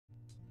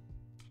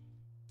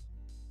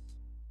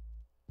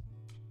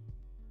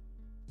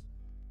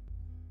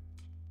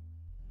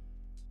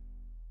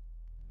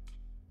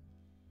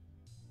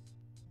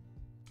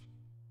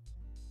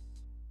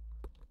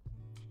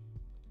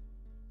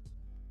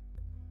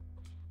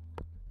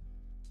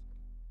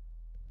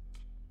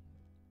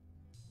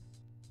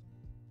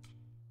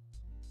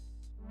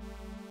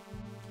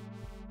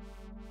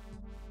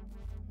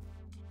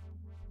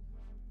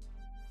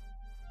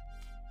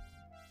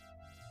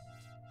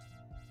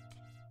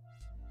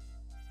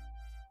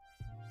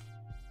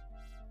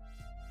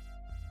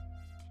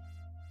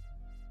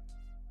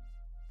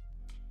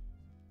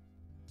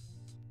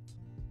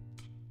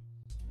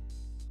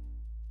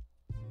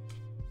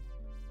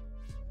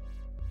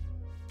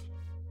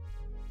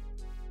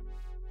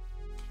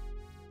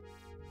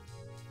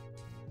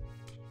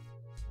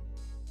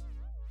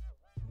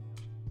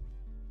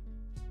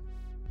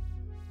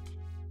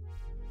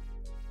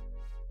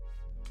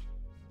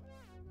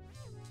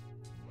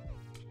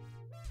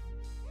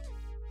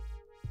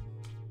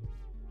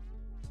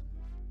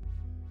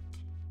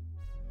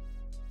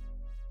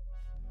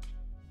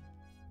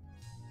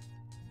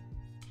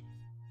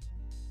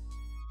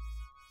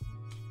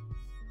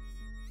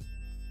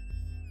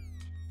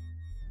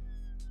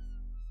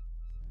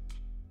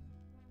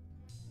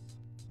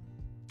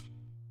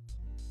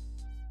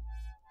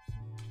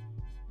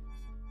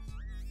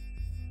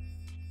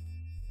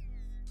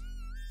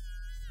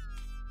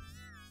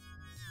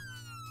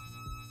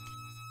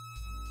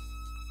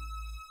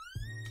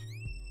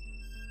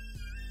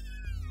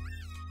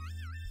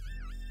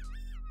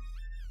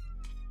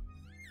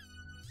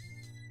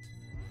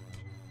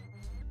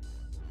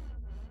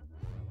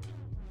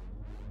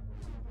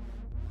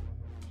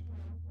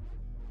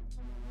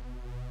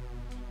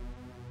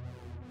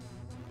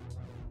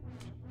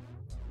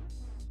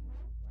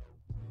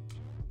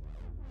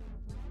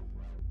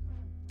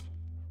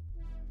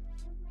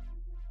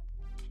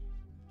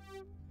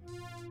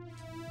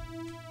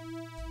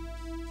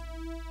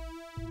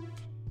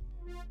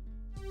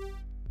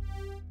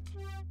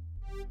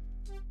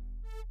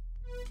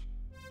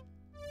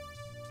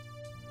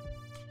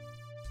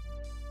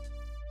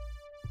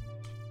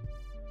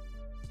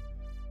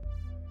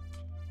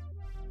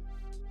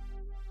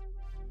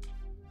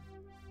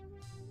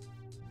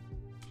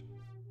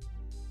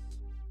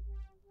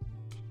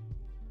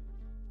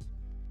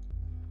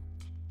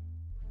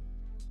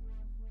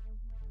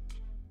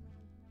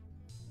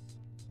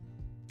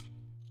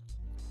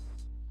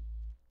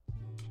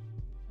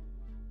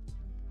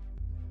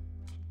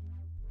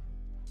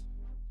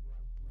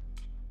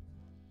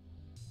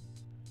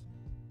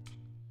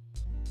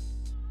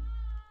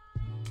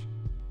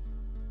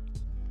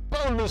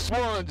boneless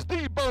ones,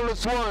 the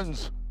boneless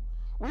ones.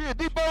 We are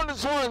the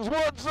boneless ones.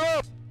 What's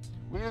up?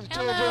 We just changed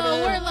our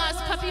Hello, name. we're Lost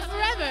Puppy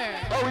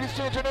Forever. Oh, we just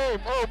changed our name.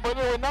 Oh, but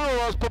anyway, now we're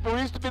Lost Puppy.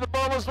 We used to be the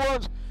boneless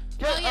ones.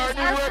 Get Oh yes, our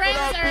new our record friends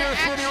out, are Beer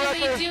City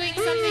actually Records. doing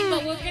something, but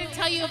we're going to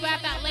tell you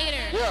about that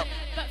later. Yeah.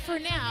 But for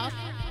now,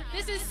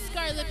 this is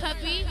Scarlet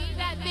Puppy.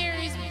 That there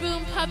is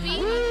Boom Puppy.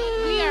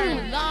 We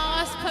are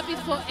Lost Puppy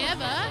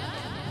Forever.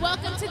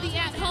 Welcome to the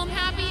At Home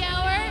Happy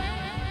Hour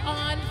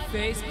on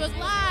Facebook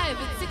Live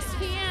at 6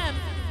 p.m.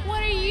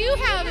 What are you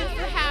having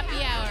for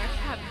happy hour?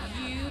 Have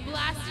you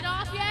blasted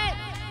off yet?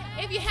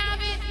 If you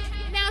haven't,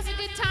 now's a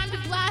good time to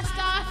blast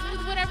off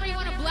with whatever you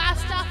want to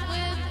blast off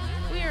with.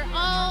 We are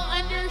all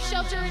under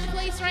shelter in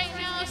place right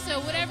now, so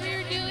whatever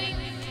you're doing,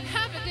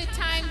 have a good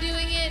time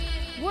doing it.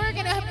 We're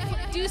going to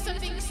do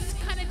something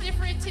kind of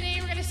different today.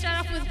 We're going to start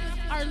off with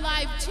our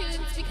live tunes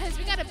because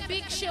we got a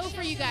big show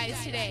for you guys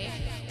today.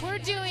 We're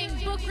doing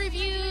book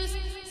reviews,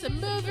 some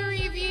movie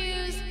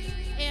reviews,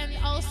 and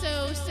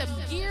also some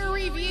gear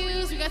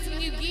reviews. We got some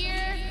new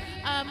gear.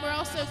 We're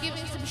also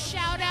giving some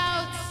shout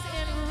outs,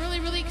 and we're really,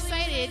 really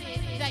excited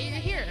that you're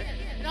here.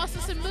 And also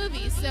some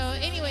movies. So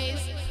anyways,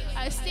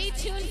 stay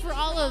tuned for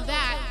all of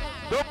that.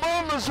 The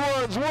boneless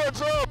ones,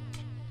 what's up?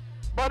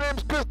 My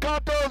name's Chris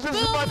Contos. This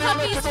is my new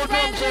Puppy's electrical drum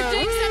friends are set.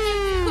 doing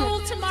something cool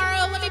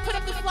tomorrow. Let me put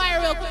up the flyer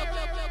real quick.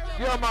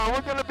 Yeah, man,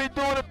 we're gonna be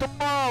doing it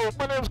tomorrow.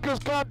 My name's Chris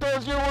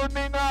Contos. You're with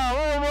me now.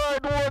 All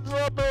right, what's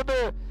up,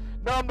 baby?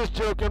 No, I'm just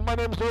joking. My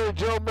name's Larry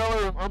Joe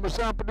Miller. I'm a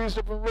sound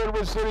producer from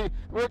Redwood City.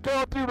 We're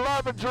going through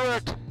live and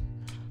direct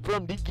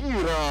from the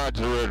garage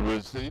to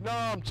Redwood City. No,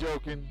 I'm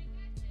joking.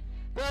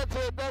 That's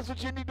it. That's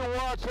what you need to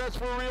watch. That's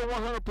for real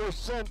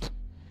 100%.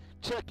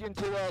 Check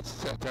into that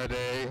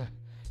Saturday.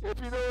 If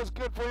you know it's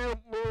good for you,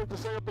 we want to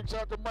say a big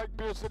shout out to Mike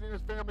Beer City and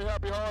his family.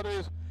 Happy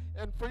holidays.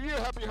 And for you,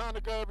 happy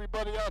Hanukkah,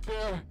 everybody out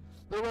there.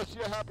 The rest of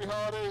you, happy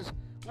holidays.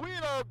 We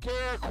don't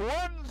care.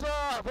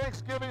 Kwanzaa,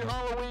 Thanksgiving,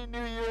 Halloween,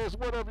 New Year's,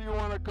 whatever you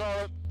want to call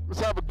it. Let's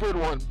have a good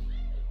one.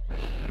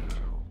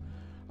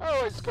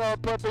 All right,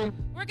 Scarlet Puppy.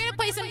 We're going to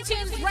play some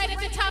tunes right at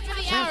the top of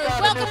the She's hour. got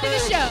a Welcome new to the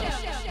bass.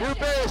 show. New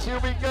bass, here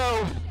we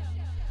go.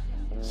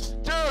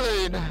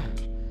 Sterling,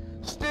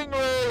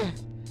 Stingray,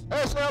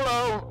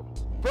 SLO,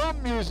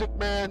 from Music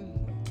Man,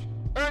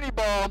 Ernie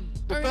Ball,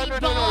 the Ernie Fender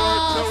Ball, didn't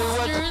work, so we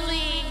went to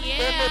Sterling,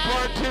 Fender yeah.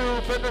 Part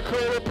 2, Fender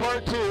Creator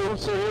Part 2.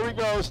 So here we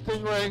go,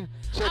 Stingray.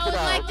 Check I it would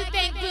out. like to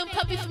thank Boom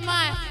Puppy for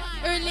my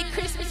early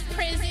Christmas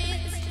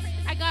presents.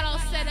 I got all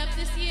set up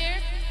this year,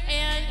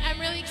 and I'm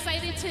really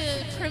excited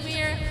to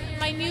premiere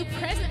my new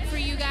present for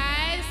you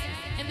guys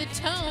and the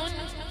tone.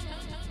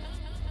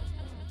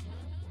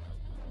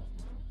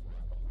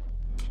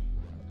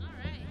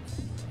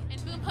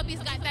 And Boom Puppy's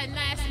got that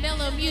nice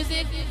mellow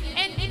music.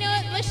 And you know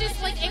what? Let's just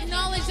like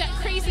acknowledge that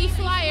crazy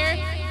flyer.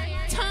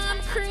 Tom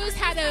Cruise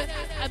had a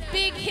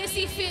big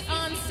hissy fit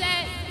on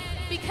set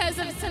because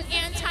of some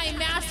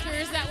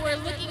anti-maskers that were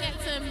looking at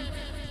some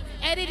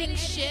editing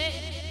shit.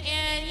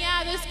 And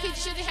yeah, those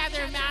kids should have had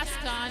their mask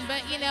on,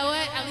 but you know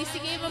what? At least he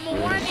gave them a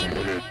warning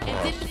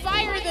and didn't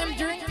fire them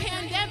during the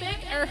pandemic,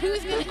 or who's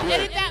gonna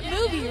edit that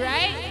movie,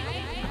 right?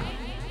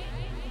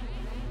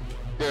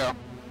 Yeah,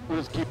 we're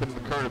just keeping the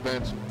current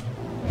events.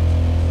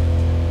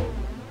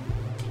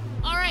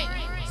 All right,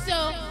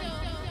 so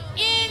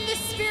in the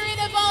spirit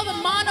of all the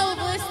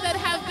monoliths that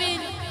have been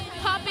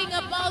popping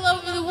up all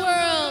over the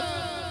world,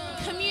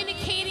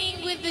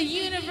 communicating with the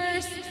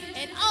universe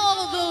and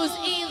all of those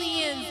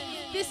aliens,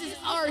 this is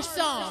our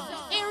song.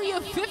 Area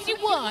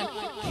 51,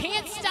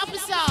 Can't Stop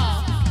Us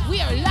All.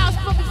 We are Lost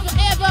Puppy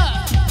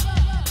Forever.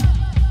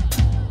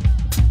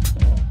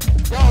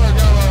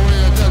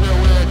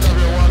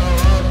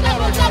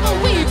 Double,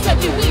 we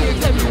accept you,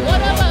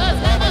 one of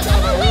us.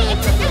 Double, we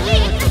accept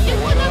you,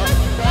 one of us.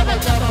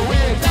 Double, we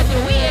accept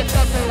you,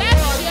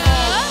 that's ya.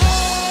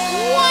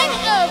 One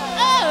of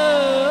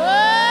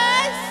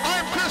us.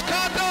 I'm Chris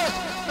Contos,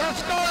 the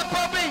Scarlet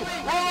Puppy.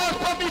 We're Lost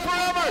Puppy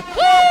Forever.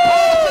 Woo!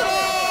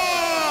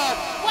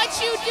 What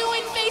you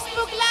doing,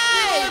 Facebook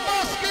Live?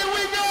 Here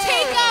we go.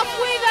 Take off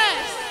with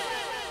us.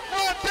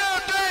 1, 2,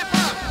 3,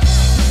 4.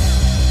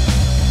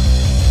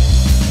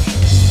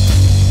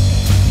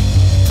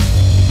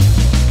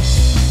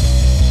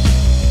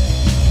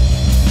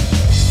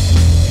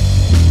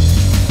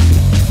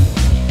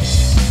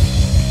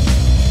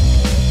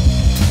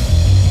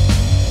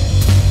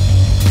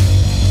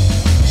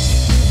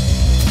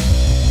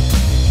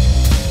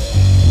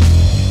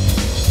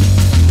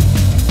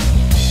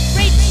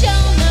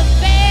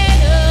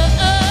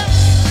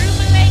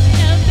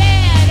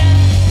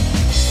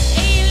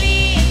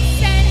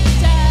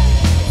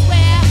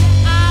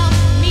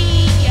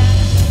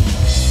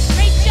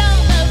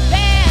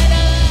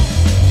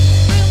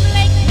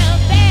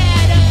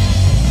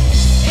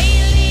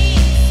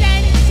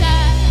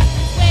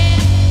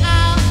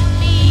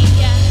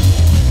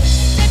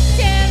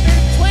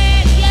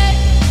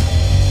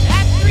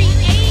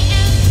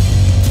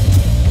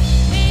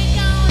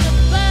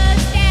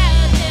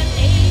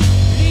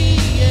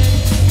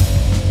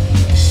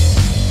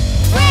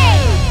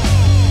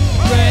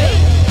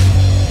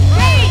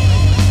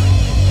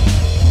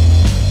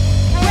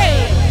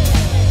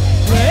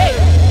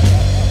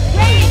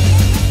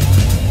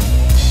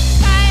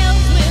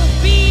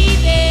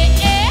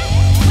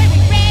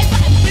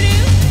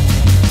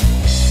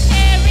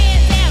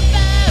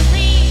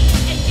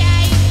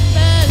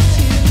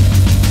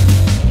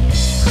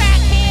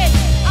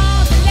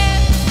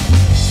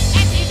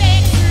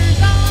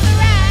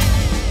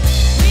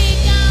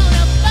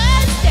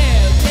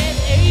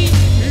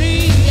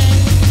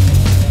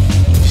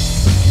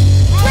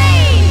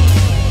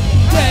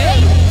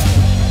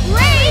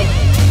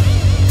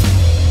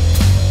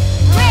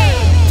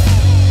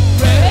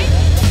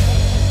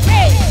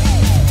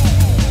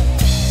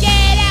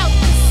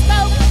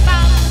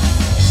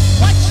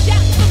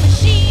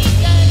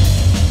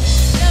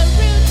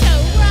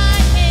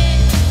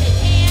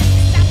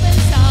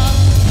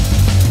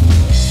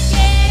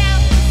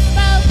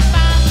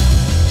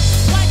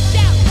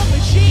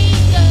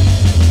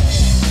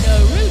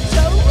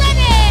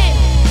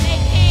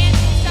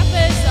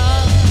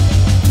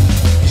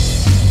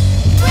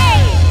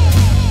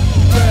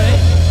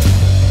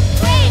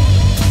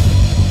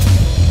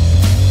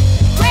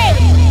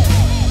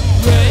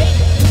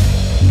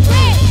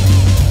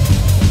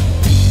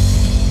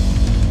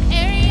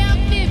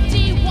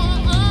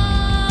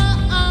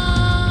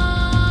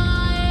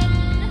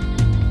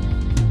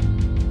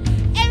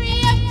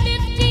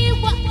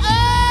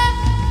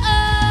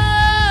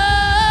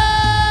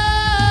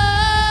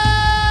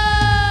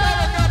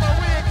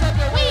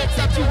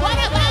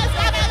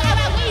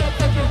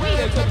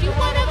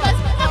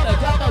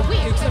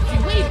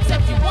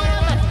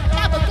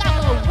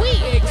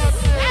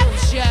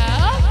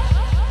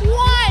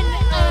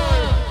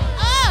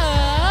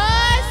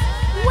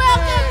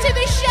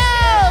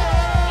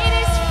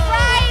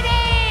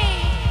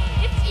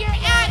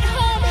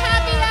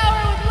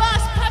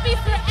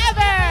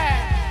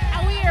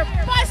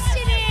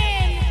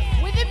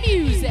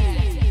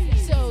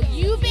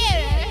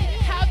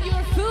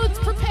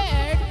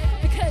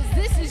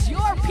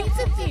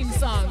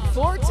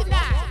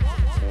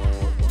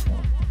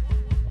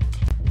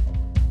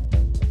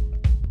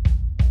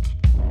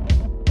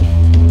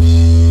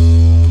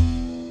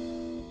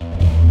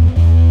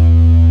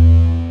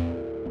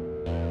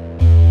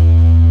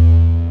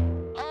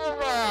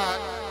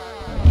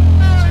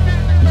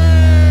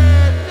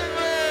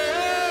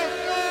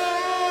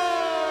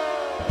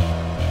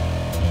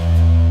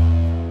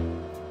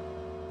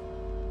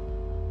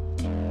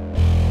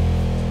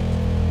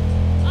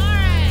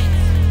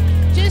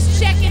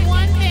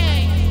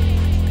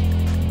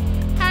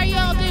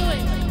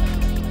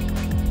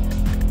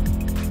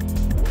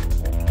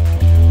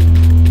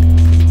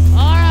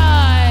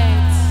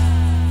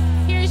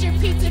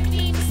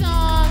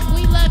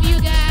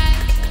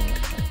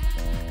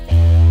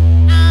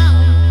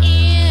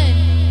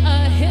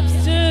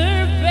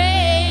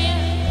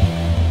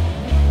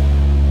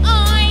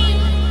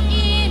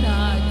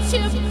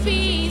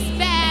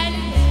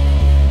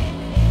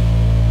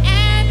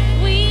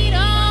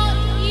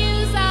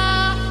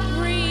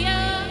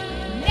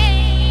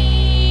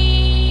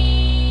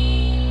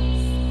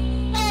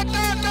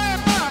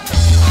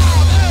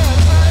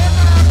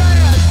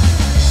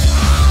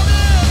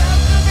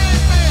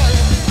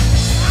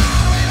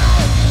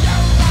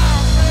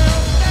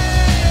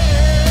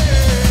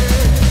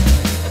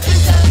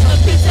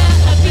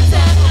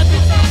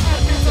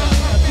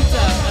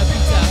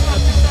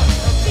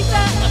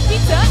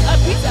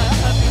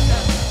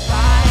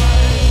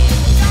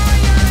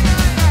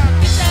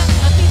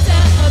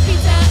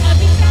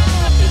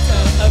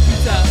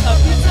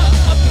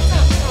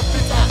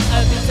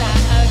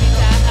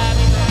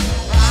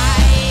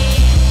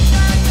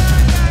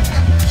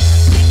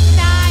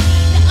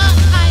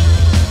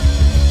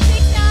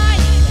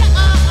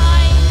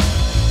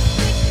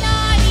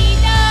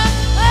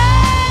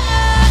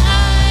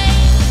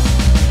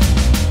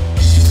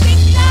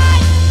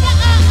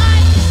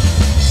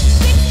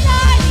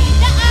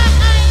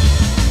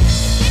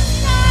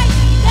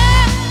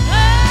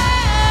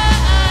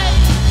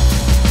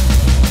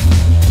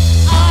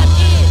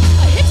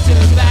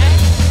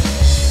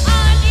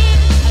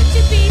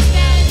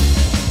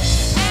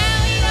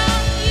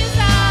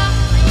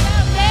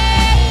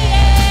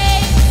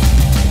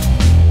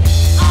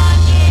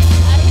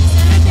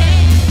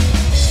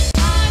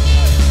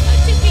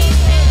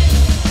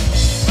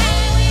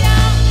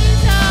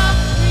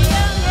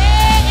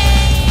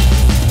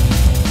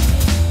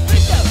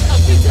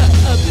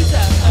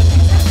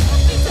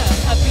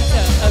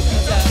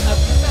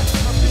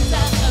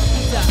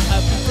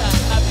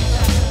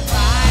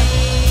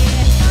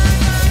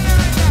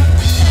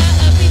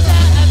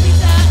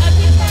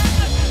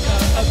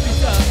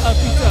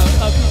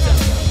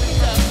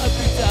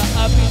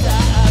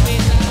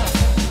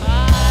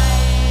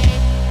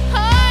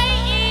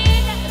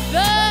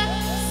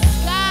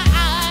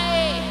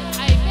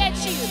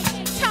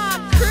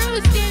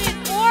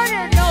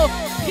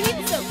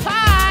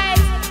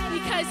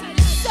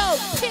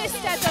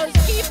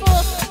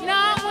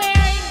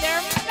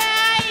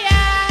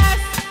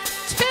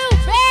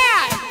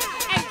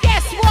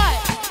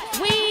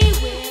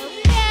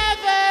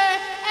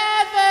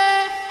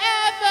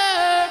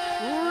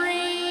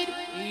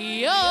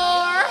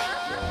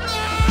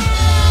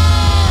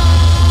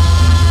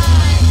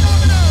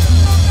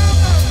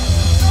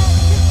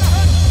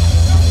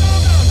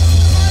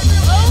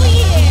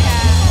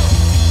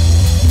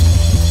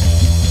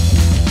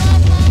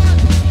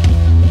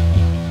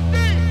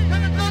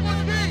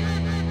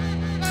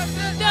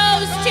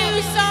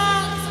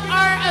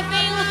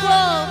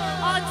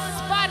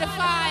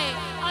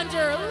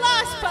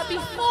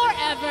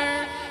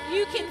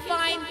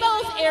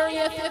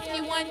 Area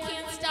 51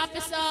 Can't Stop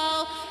Us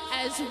All,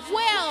 as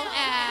well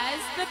as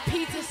the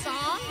pizza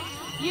song.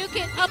 You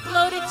can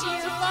upload it to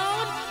your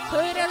phone,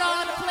 put it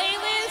on a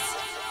playlist,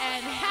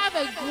 and have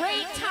a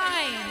great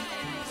time.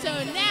 So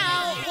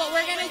now what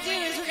we're going to do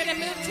is we're going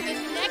to move to the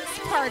next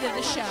part of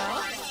the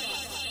show.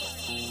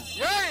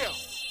 Yeah!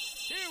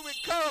 Here we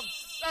come.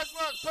 That's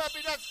Rock Puppy.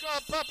 That's Scar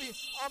Puppy.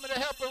 I'm going to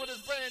help her with his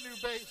brand new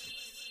bass.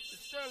 The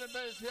Sterling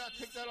bass here. I'll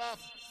take that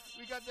off.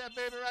 We got that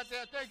baby right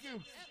there. Thank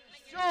you.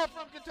 Joel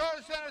from Guitar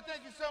Center,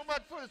 thank you so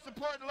much for the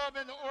support and love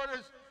in the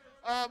orders.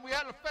 We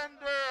had a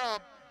Fender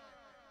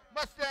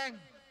Mustang.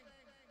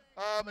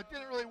 It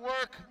didn't really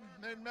work.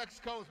 Made in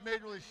Mexico. It was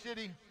made really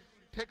shitty.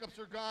 Pickups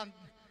are gone.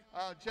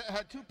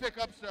 Had two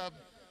pickups.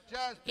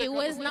 Jazz pickups. It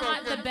was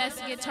not the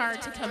best guitar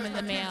to come in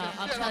the mail,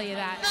 I'll tell you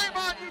that. Shame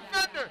on you,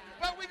 Fender.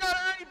 But we got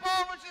Ernie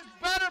Ball, which is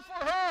better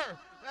for her.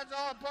 That's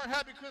all important.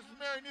 Happy Christmas,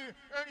 Merry New Year.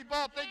 Ernie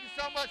Ball, thank you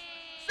so much.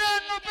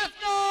 San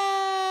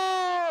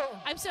Lupisco!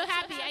 I'm so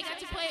happy I got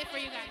to play it for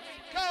you guys.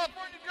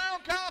 California girl,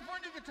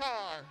 California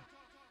guitar.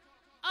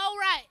 All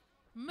right,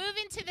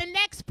 moving to the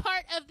next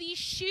part of the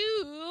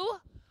shoe.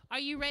 Are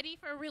you ready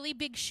for a really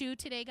big shoe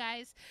today,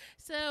 guys?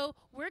 So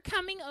we're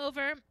coming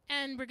over,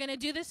 and we're going to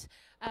do this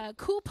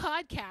cool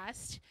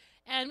podcast,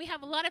 and we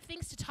have a lot of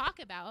things to talk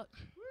about.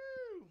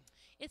 Woo!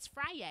 It's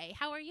Friday.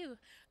 How are you?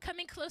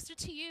 Coming closer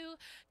to you.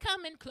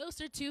 Coming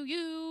closer to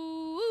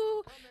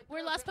you.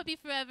 We're Lost Puppy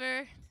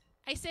Forever.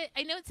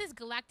 I know it says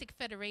Galactic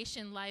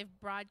Federation live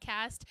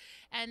broadcast,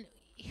 and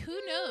who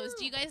knows?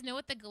 Do you guys know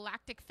what the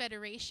Galactic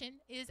Federation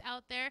is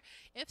out there?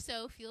 If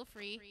so, feel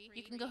free.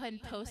 You can go ahead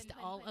and post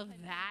all of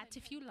that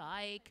if you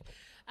like.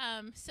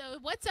 So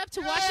what's up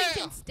to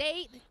Washington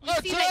State? You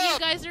see that you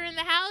guys are in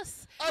the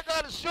house? I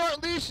got a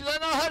short leash and I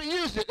know how to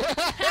use it.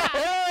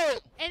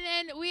 And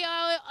then we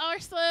are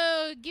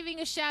also giving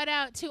a shout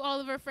out to all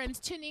of our friends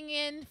tuning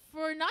in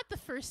for not the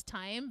first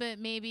time, but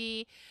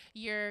maybe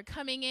you're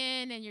coming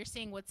in and you're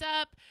seeing what's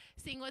up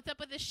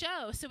with the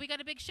show. So we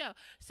got a big show.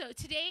 So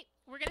today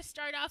we're going to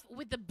start off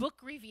with the book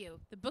review.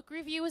 The book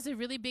review is a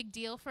really big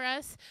deal for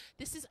us.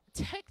 This is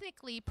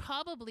technically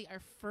probably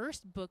our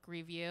first book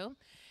review.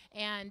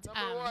 And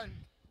Number one.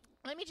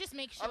 let me just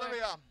make sure.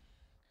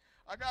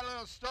 I got a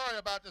little story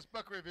about this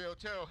book review,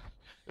 too.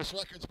 This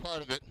record's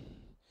part of it.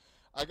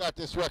 I got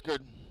this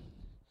record.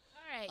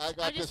 All right. I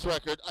got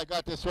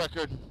this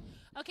record.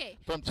 Okay.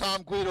 From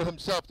Tom Guido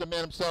himself, the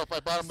man himself. I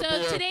bought him a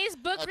beer. So today's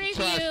book review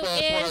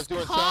is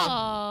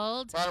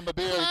called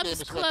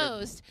Clubs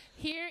Closed.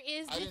 Here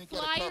is the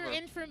flyer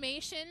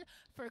information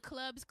for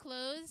Clubs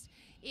Closed.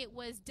 It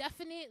was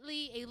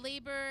definitely a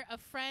labor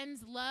of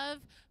friends' love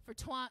for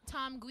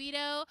Tom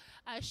Guido.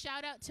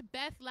 Shout out to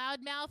Beth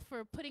Loudmouth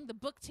for putting the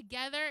book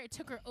together. It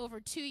took her over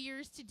 2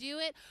 years to do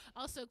it.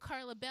 Also,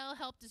 Carla Bell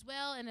helped as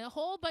well, and a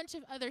whole bunch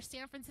of other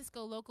San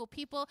Francisco local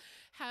people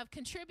have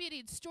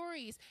contributed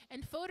stories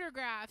and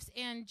photographs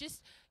and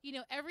just,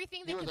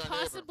 everything they could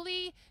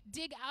possibly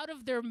dig out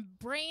of their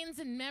brains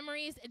and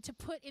memories and to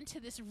put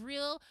into this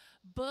real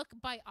book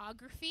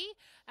biography.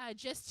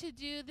 Just to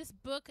do this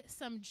book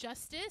some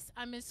justice,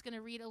 I'm just going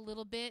to read a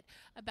little bit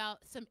about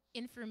some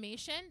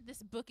information.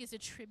 This book is a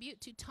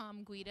tribute to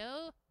Tom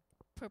Guido's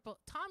Purple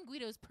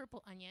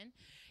Onion,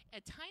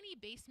 a tiny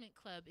basement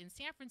club in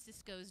San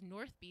Francisco's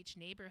North Beach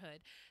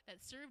neighborhood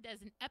that served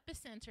as an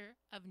epicenter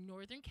of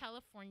Northern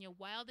California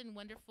wild and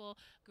wonderful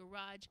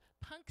garage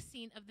punk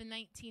scene of the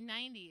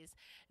 1990s.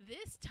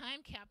 This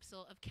time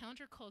capsule of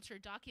counterculture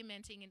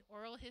documenting an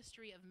oral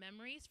history of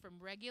memories from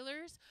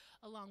regulars,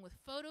 along with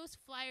photos,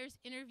 flyers,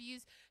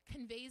 interviews,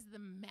 conveys the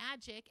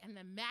magic and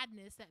the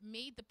madness that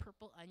made the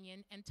Purple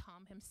Onion and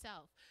Tom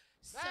himself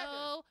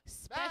so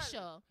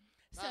special.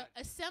 So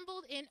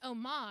assembled in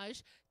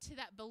homage to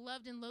that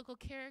beloved and local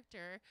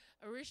character,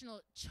 original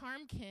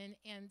charmkin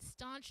and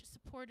staunch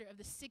supporter of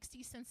the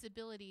 60s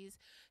sensibilities,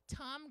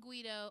 Tom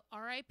Guido,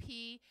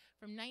 R.I.P.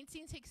 from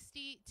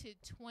 1960 to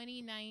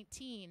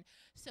 2019.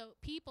 So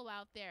people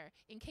out there,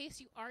 in case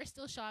you are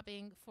still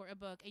shopping for a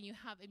book and you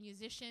have a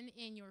musician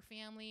in your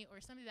family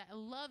or somebody that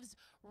loves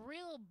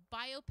real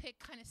biopic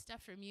kind of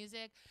stuff for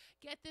music,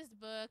 get this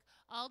book.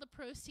 All the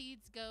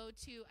proceeds go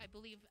to, I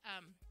believe,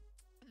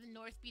 the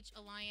North Beach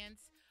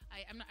Alliance.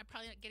 I'm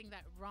probably not getting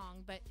that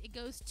wrong, but it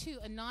goes to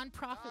a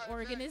nonprofit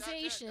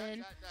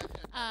organization.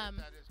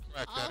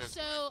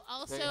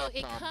 Also,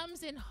 it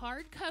comes in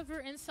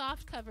hardcover and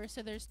softcover,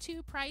 so there's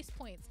 2 price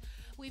points.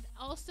 We've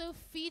also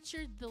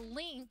featured the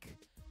link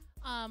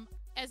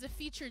as a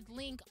featured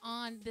link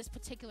on this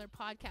particular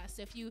podcast.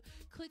 So if you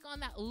click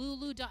on that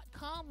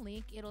lulu.com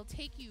link, it'll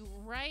take you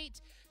right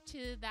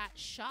to that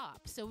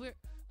shop. So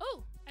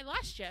I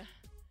lost you.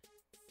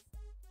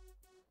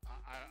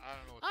 I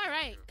don't know what All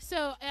right.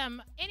 So,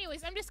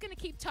 anyways, I'm just going to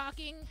keep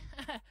talking.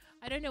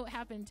 I don't know what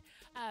happened.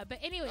 But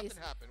anyways.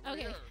 Nothing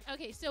happened.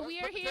 Okay. So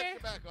we are here.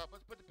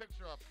 Let's put the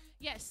picture up.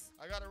 Yes.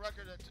 I got a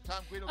record that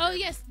Tom Guido gave.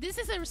 Yes. This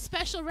is a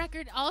special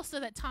record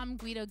also that Tom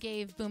Guido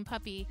gave Boom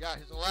Puppy. Yeah,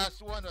 his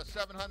last one,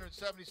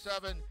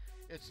 777.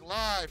 It's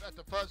live at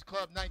the Fuzz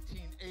Club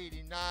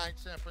 1989,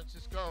 San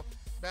Francisco.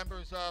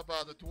 Members of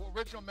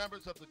original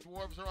members of the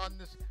Dwarves are on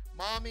this.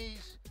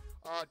 Mommies,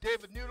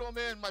 David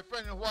Noodleman, my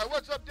friend in Hawaii.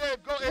 What's up,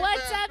 Dave? Go ahead.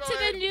 What's up to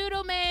the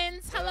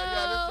Noodlemans? Hello.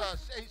 Yeah,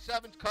 this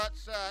 87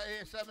 cuts,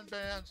 87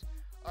 bands.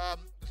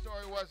 The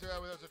story was there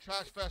was a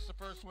Trash Fest, the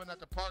first one at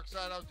the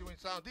Parkside. I was doing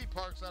sound. The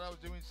Parkside, I was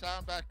doing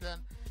sound back then.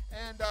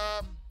 And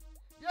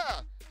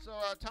yeah, so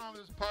Tom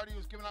was party,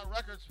 was giving out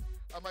records.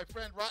 My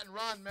friend Rotten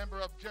Ron, member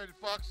of Jaded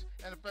Fox,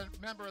 and a friend,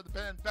 member of the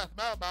band Beth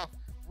Malmouth.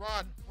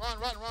 Ron,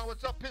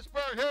 what's up,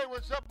 Pittsburgh? Hey,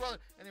 what's up, brother?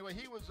 Anyway,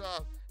 he was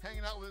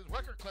hanging out with his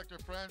record collector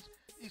friends,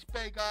 East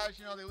Bay guys.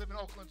 You know, they live in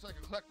Oakland, so they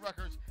can collect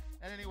records.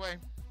 And anyway,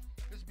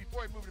 this is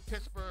before he moved to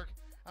Pittsburgh.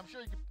 I'm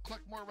sure you can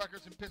collect more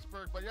records in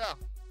Pittsburgh, but yeah.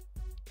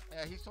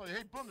 He told me,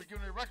 hey, boom, they're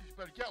giving me records, you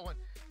better get one.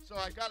 So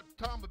I got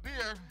Tom a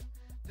beer,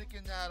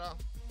 thinking that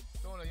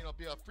don't want to,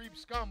 be a free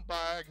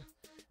scumbag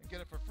and get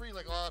it for free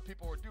like a lot of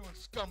people were doing.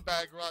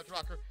 Scumbag Garage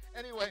Rocker.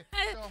 Anyway,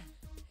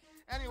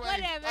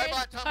 Whatever, I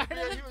bought Tom a beer.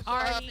 part of He the was so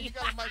party. happy. He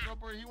got a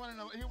microbrew. He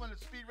wanted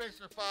Speed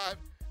Racer 5.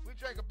 We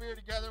drank a beer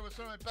together with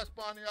some of my best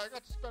bonding. I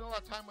got to spend a lot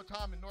of time with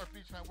Tom in North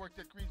Beach when I worked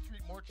at Green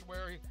Street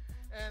Mortuary,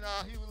 and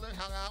he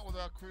hung out with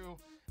our crew.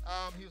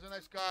 He was a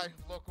nice guy,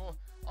 local.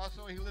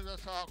 Also, he lives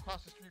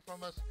across the street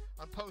from us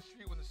on Post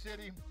Street in the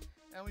city,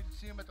 and we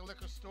see him at the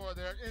liquor store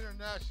there,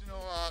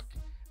 International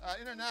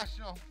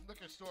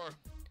Liquor Store.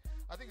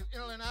 I think it's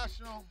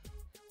International.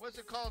 What's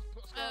it called?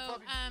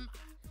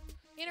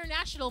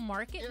 International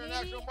Market.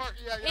 International maybe? Market.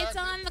 Yeah. It's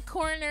on the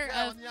corner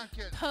of with the young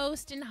kids.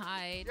 Post and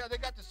Hyde. Yeah, they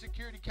got the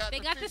security cat. They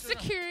got the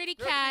security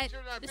they're cat. featured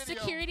in our The video.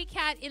 security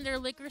cat in their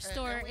liquor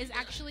store we- is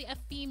actually a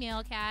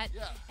female cat,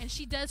 Yeah. and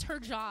she does her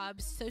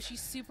job, so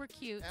she's super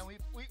cute. And we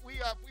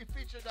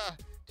featured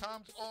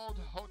Tom's old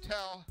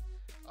hotel,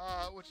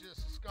 which is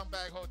a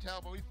scumbag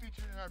hotel, but we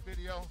featured in our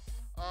video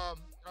our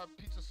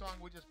pizza song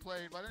we just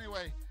played. But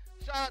anyway,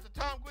 shout out to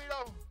Tom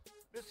Guido,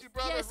 miss you,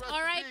 brother. Yes, rest in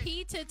R.I.P.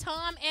 peace. to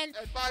Tom, and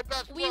buy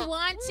Beth's we book.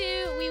 want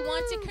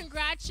to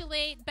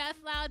congratulate Beth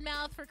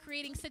Loudmouth for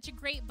creating such a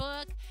great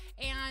book.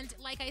 And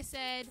like I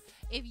said,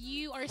 if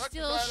you are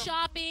still item.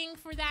 shopping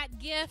for that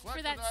gift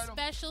for that item.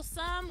 special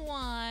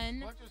someone,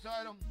 Collector's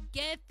item.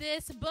 get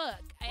this book.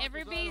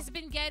 Everybody's item.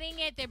 been getting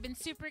it. They've been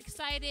super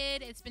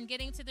excited. It's been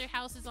getting to their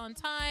houses on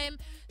time.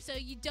 So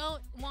you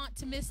don't want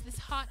to miss this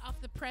hot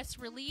off the press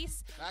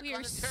release. Back We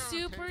on are the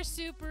tarot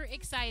super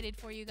excited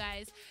for you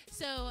guys.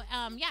 So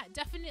yeah,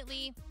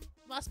 definitely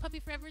Lost Puppy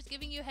Forever is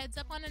giving you a heads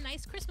up on a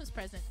nice Christmas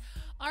present.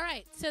 All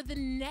right, so the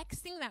next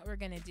thing that we're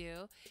going to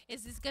do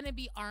is going to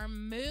be our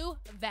Movie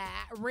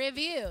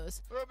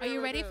reviews. Are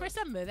you ready for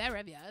some movie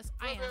reviews?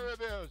 I am.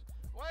 Reviews.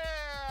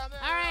 Well, there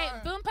All right,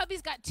 are. Boom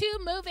Puppy's got 2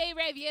 movie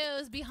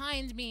reviews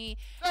behind me.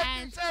 Thank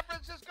And you, San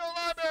Francisco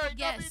Library.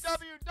 Yes.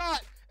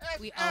 www.sfpl.org.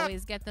 we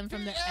always get them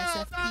from the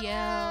SFPL.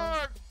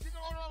 You can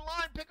order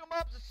online, pick them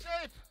up, it's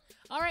safe.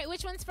 All right,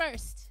 which one's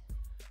first?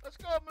 Let's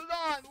go,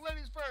 Milan.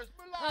 Ladies first.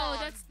 Milan. Oh,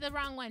 that's the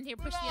wrong one. Here,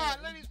 push the Milan.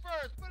 other. Ladies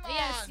first.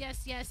 Milan.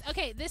 Yes.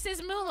 Okay, this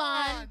is Mulan.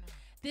 Milan.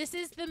 This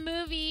is the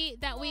movie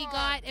that we Mulan.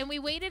 got, and we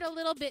waited a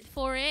little bit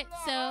for it.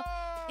 So,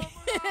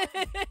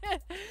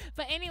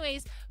 but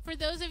anyways, for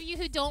those of you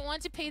who don't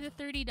want to pay the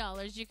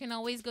 $30, you can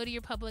always go to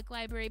your public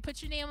library,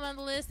 put your name on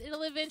the list.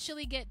 It'll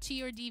eventually get to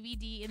your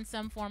DVD in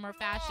some form or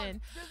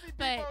fashion. Disney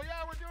But people.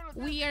 Yeah, we're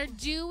doing it. we are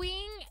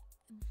doing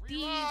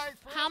Free the rides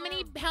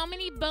how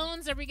many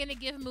bones are we gonna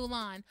give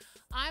Mulan?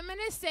 I'm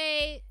gonna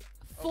say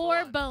 4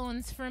 Mulan.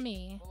 bones for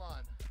me.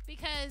 Milan.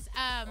 Because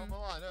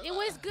Mulan. it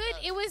was good.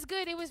 It was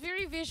good. It was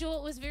very visual.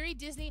 It was very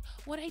Disney.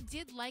 What I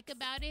did like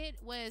about it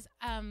was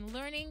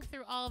learning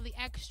through all of the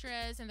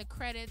extras and the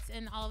credits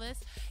and all this.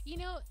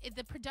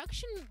 The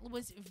production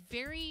was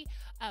very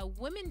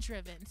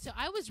women-driven. So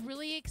I was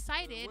really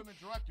excited. Women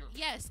director.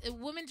 Yes, a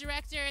woman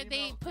director.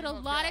 They put a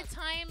female lot cast. of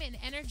time and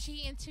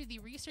energy into the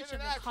research of the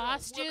International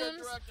costumes.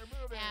 women director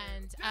movie.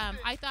 And Disney.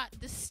 I thought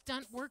the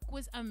stunt work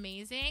was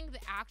amazing. The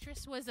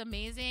actress was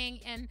amazing.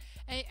 And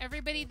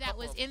everybody that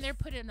was in there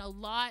put in a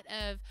lot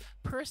of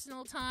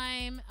personal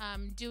time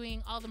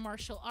doing all the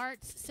martial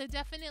arts. So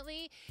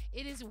definitely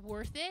it is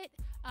worth it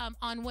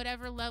on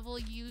whatever level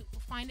you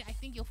find it. I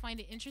think you'll find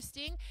it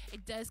interesting.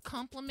 It does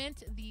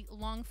complement the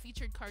long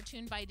featured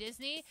cartoon by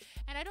Disney.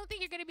 And I don't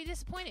think you're going to be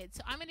disappointed.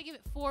 So I'm going to give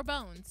it 4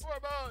 bones. 4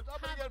 bones. I'm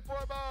gonna get 4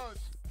 bones.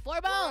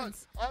 4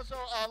 bones. Also,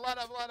 a lot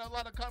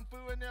of kung fu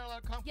in there, a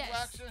lot of kung Yes.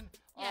 fu action.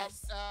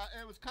 Yes.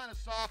 It was kind of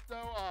soft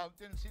though.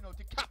 Didn't see no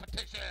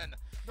decapitation,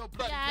 no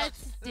bloody Yeah,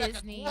 guts. it's like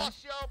Disney. A gloss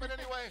show, but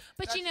anyway.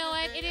 But that's you know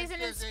what? Disney, It is it's an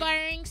Disney.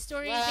 inspiring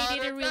story. They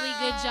did a really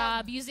good Water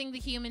job down. using the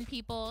human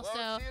people.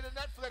 Well, So see it in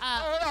Netflix. uh,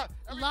 Hold on.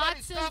 Everybody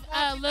lots stop of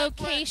watching Netflix.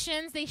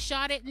 locations. They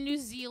shot it in New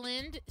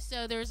Zealand,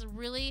 so there's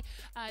really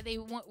they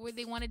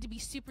wanted to be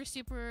super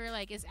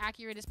like as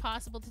accurate as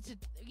possible to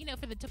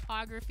for the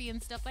topography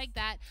and stuff like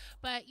that.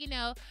 But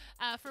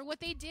for what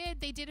they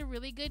did a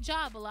really good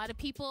job. A lot of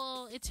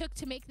people it took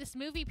to make this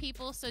movie,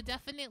 people. So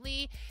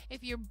definitely,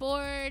 if you're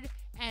bored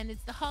and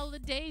it's the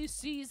holiday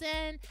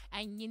season,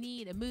 and you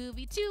need a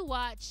movie to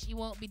watch. You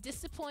won't be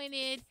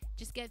disappointed.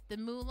 Just get the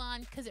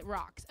Mulan because it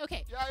rocks.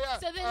 Okay. Yeah, yeah.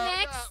 So the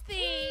next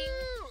thing.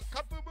 Woo!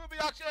 Kung Fu movie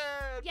action.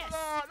 Yes.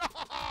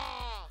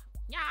 Mulan.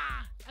 Yeah.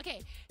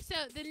 Okay. So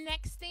the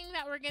next thing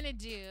that we're gonna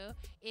do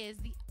is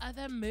the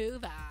other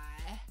movie.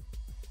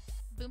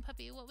 Boom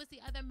Puppy, what was the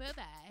other movie?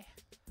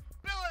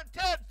 Bill and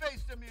Ted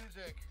Face the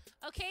Music.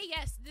 Okay,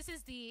 yes, this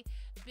is the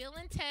Bill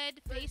and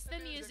Ted Face the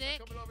Music.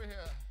 They're coming over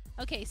here.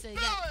 Okay, so Bill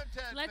yeah, and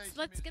Ted let's Face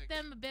let's the get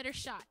Music. them a better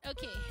shot.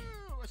 Okay.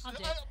 Woo! I'll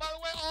do it. By the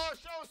way, all our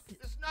shows,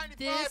 this is 95.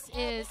 This all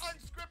is-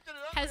 unscripted and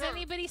Has unrehearsed.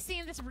 anybody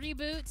seen this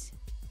reboot?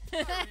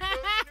 Reboot,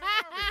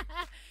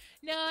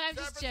 new No, I'm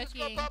San just Francisco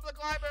joking.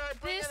 Public Library,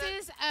 bring This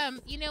it in.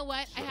 is, you know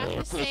what? I have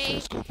to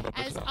say,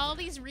 as all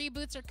these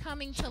reboots are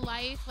coming to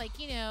life, like,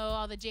 you know,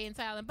 all the Jay and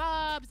Silent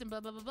Bobs and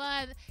blah, blah, blah,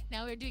 blah.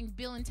 Now we're doing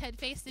Bill and Ted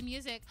Face the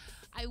Music.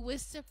 I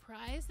was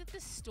surprised at the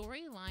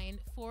storyline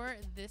for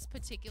this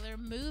particular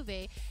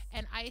movie,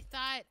 and I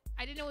thought,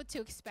 I didn't know what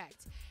to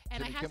expect.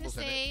 And Jimmy I have Kimmel's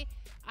to in it. say,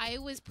 I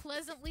was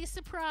pleasantly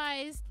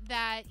surprised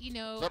that, you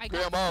know, What's up, I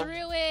got Guillermo?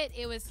 through it.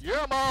 It was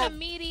Yeah, Mom.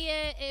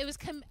 comedian. It was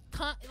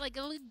like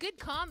a good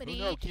comedy.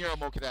 Who knows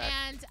Guillermo could act.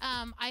 And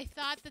I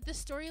thought that the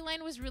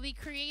storyline was really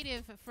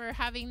creative for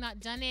having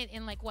not done it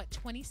in like, what,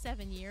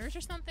 27 years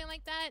or something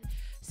like that.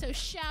 So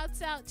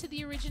shouts out to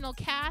the original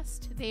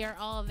cast. They are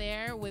all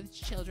there with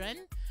children.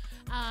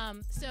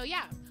 So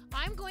yeah,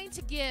 I'm going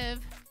to give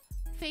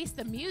Face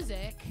the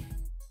Music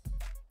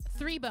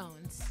 3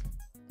 bones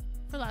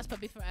for Lost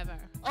Puppy Forever.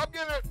 I'm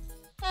giving it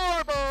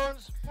 4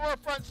 bones, 4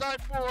 front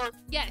side 4.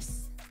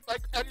 Yes.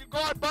 Like, and you go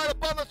out and buy the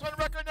Bundles One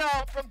record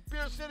now from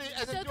Beer City,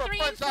 and So then do a 3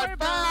 front and 4 side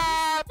bones.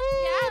 5.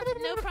 Yeah,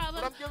 no But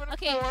problem. I'm giving it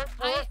Okay, 4.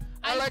 I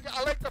I-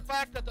 like the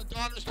fact that the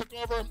daughters took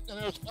over, and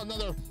there's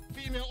another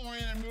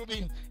female-oriented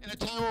movie in a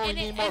time where we And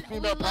need it- more and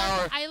female we love-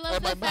 power. I love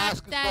and my the fact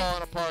mask is that-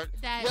 falling apart.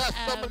 that,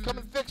 Yes, someone come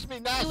and fix me,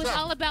 NASA. It was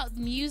all about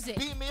music,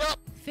 Beat me up.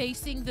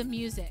 facing the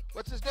music.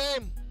 What's his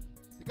name?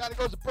 The guy that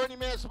goes to Burning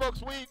Man and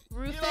smokes weed.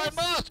 Rufus? Elon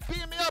Musk.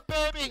 Beat me up,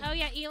 baby. Oh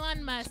yeah,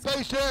 Elon Musk.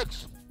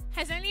 SpaceX.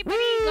 Has anybody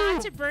Woo!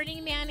 gone to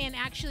Burning Man and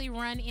actually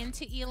run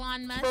into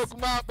Elon Smoke Musk?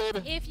 'em out,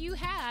 baby. If you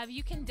have,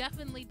 you can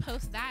definitely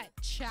post that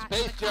chat in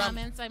Space the Jam.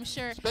 comments. I'm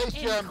sure Space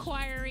Jam.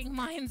 inquiring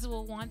minds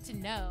will want to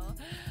know.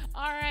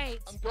 All right.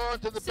 I'm going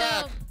to the So,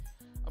 back.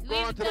 I'm going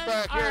We've to the done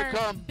back. Here our it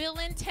come. Bill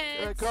and Here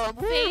it Ted's come.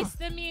 Woo! Face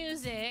the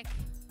Music.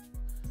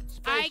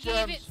 I Space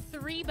gave it Jams.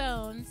 3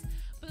 bones.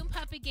 Boom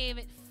Puppy gave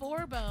it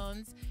 4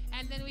 bones.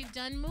 And then we've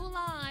done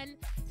Mulan.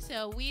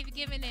 So we've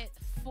given it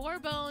 4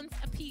 bones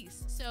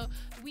apiece. So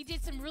we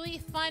did some really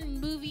fun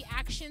movie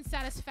action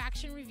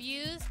satisfaction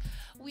reviews.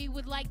 We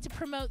would like to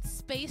promote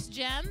Space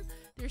Gem.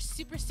 They're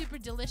super, super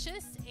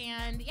delicious.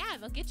 And yeah,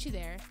 they'll get you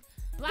there.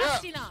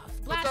 Blasting off.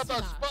 Blasting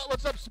off.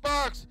 What's up,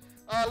 Sparks?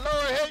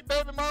 Lower Hate,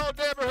 baby, my old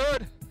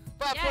neighborhood.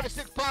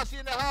 526 Yes. Posse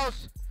in the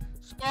house.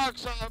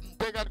 Sparks,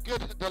 they got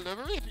good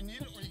delivery if you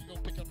need it, or you can go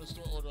pick up the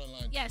store, order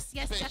online. Yes,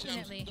 yes, Space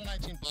definitely. Gems, they're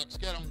 19 bucks.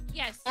 Get them.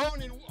 Yes.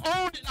 Owned and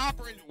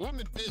operated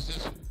woman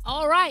business.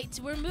 All right,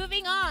 we're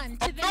moving on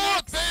to Up the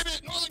north, next.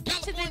 baby, Northern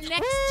California.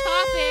 next Woo!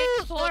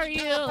 topic for Northern you.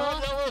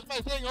 California, where's my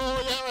thing?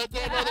 Oh, yeah, right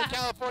there, Northern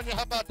California.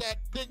 How about that?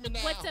 Dig me now.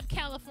 What's up,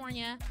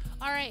 California?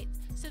 All right,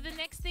 so the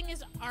next thing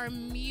is our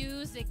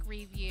music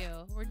review.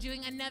 We're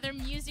doing another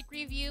music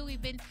review.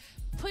 We've been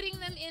putting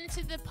them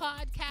into the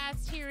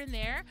podcast here and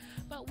there,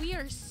 but we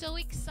are so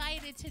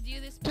excited to do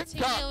this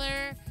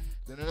particular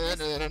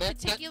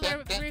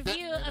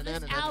review of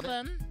this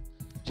album.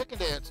 Chicken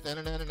dance.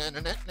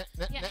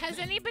 Yeah, has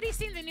anybody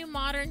seen the new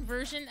modern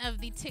version of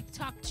the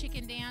TikTok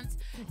chicken dance?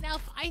 Now,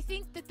 I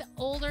think that the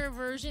older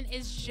version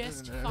is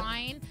just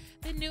fine.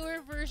 The newer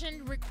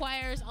version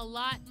requires a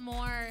lot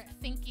more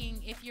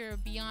thinking if you're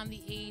beyond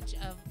the age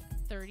of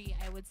 30,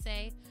 I would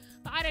say.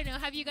 But I don't know.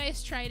 Have you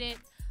guys tried it?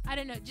 I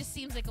don't know. It just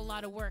seems like a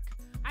lot of work.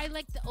 I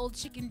like the old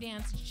chicken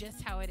dance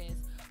just how it is.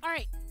 All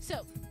right,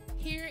 so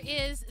here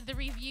is the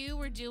review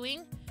we're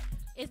doing.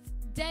 It's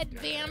Dead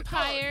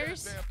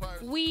Vampires. Dead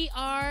Vampires. We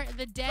are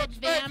the Dead What's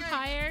baking?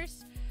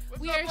 Vampires.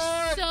 What's We up, are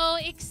boy? so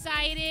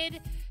excited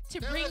to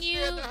They're bring listening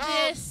you in the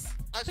house. this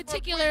I smoke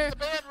particular weed in the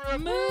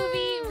bedroom.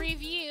 movie Woo!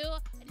 review.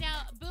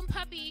 Now, Boom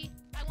Puppy,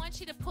 I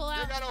want you to pull They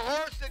out. got a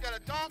horse, they got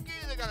a donkey,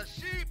 they got a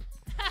sheep,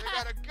 they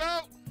got a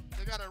goat,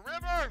 they got a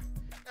river,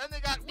 and they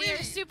got weed.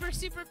 They're super,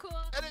 super cool.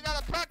 And they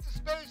got a practice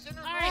space in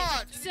their All garage.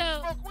 right, And you so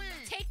can smoke weed.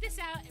 take this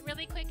out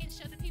really quick and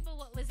show the people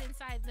what was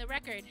inside the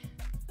record.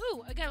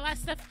 Ooh, I got a lot of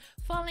stuff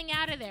falling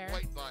out of there.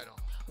 White vinyl.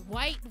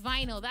 White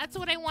vinyl. That's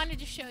what I wanted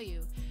to show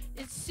you.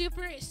 It's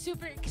super,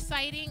 super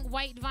exciting.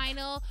 White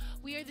vinyl.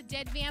 We are the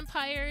Dead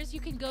Vampires. You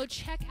can go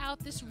check out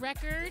this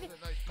record. This is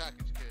a nice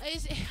package,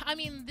 kid. I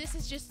mean, this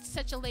is just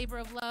such a labor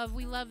of love.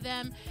 We love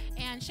them.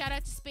 And shout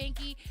out to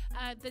Spanky.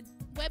 The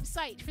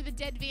website for the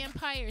Dead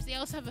Vampires. They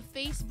also have a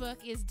Facebook.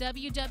 Is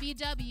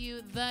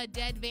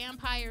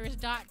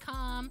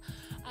www.thedeadvampires.com.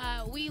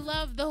 We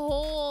love the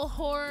whole They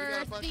horror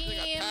got a bunch. They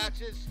theme. got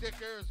patches,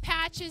 stickers.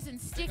 Patches and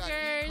They got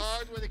stickers.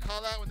 e-cards, what do they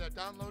call that when they're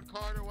download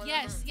card or whatever?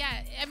 Yes,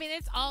 yeah. I mean,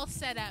 it's all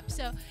set up.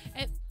 So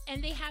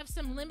And they have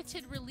some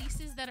limited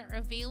releases that are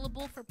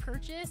available for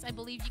purchase. I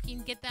believe you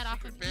can get that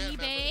off of band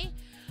eBay.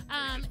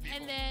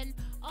 And then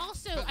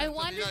also, I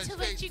wanted to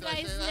let you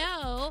guys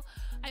know.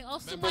 I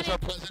also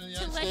wanted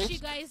to let you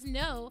guys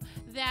know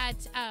that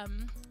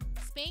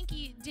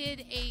Spanky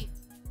did a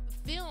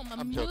film,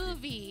 a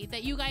movie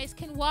that you guys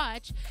can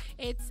watch.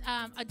 It's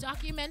a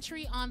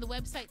documentary on the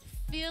website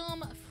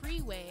Film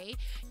Freeway.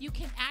 You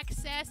can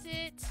access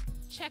it,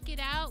 check it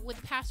out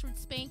with password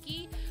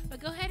Spanky, but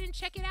go ahead and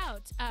check it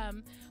out.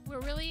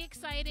 We're really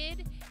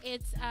excited.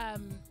 It's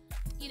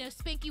you know,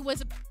 Spanky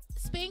was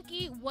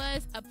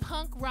a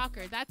punk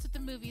rocker. That's what the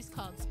movie's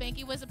called.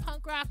 Spanky was a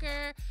punk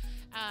rocker.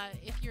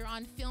 If you're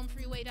on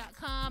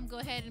filmfreeway.com, go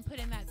ahead and put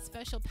in that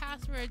special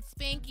password,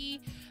 Spanky.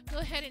 Go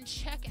ahead and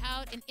check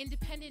out an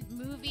independent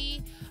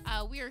movie.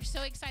 We are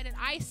so excited.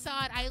 I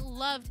saw it. I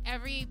loved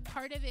every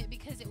part of it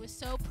because it was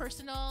so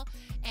personal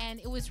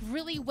and it was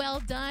really well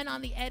done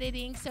on the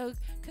editing. So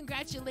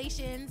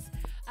congratulations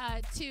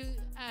to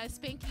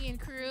Spanky and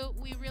crew.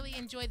 We really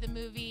enjoyed the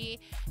movie,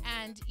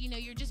 and you know,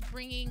 you're just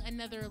bringing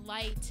another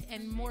light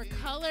and more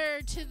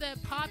color to the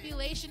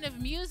population of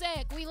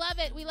music. We love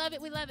it. We love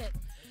it. We love it.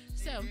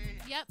 So,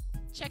 yep,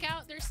 check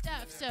out their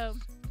stuff. So,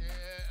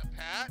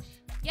 Patch.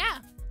 Yeah.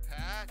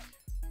 Patch.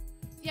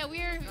 Yeah,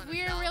 we're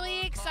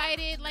really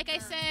excited. Like I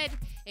said,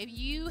 if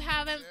you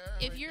haven't,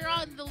 if you're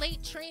on the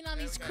late train on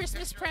these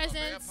Christmas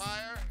presents,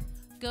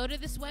 go to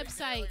this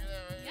website.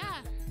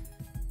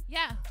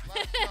 Yeah.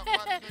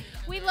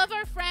 We love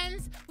our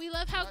friends. We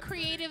love how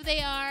creative they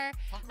are.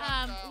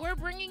 We're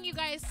bringing you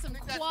guys some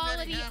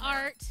quality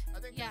art. I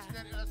think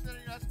that's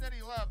Nettie Love. That's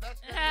Nettie Love.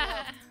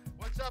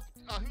 What's up?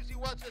 Who's he?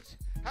 What's it?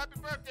 Happy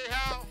birthday,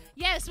 Hal.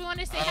 Yes, we want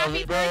to say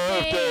happy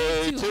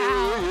birthday to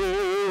Hal.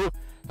 you.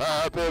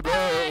 Happy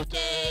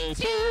birthday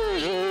to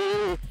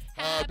you.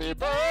 Happy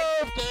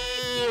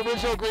birthday,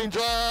 Original Green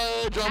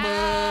Dry drummer.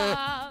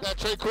 That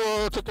Trey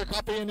Cool took a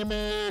copy and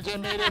image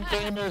and made him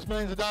famous,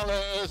 millions of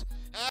dollars.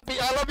 Happy,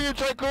 I love you,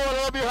 Trey Cool.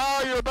 I love you,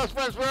 Hal. You're the best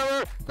friends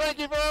forever. Thank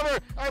you forever.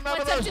 I remember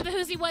What's up to the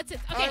Who's He What's It?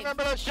 Okay. I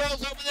remember those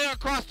shows over there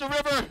across the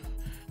river.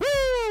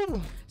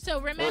 Woo! So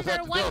remember,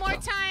 one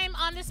more time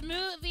on this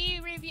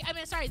movie review,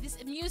 this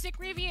music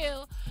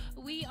review,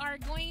 we are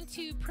going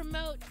to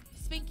promote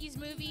Spanky's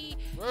movie.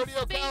 Rodeo,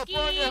 Spanky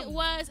California.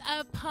 was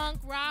a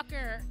punk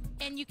rocker,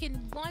 and you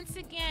can once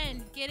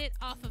again get it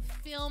off of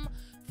Film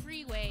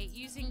Freeway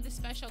using the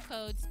special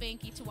code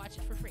Spanky to watch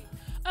it for free.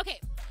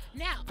 Okay,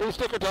 now Free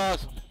sticker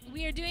toss.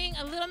 we are doing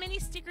a little mini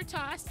sticker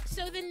toss.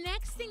 So the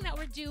next thing that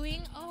we're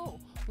doing,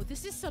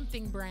 this is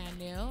something brand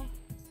new.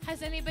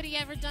 Has anybody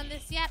ever done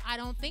this yet? I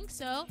don't think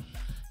so.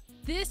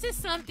 This is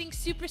something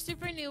super,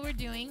 super new we're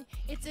doing.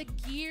 It's a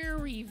gear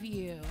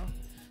review.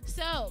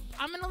 So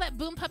I'm going to let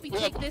Boom Puppy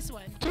take this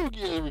one. 2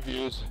 gear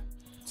reviews.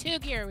 2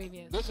 gear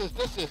reviews. This is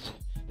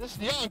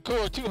the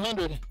Encore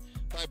 200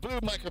 by Blue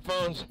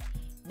Microphones,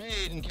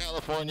 made in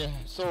California,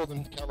 sold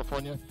in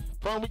California.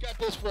 We got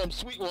this from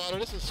Sweetwater.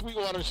 This is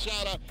Sweetwater's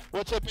shout out.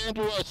 What's up,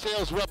 Andrew, our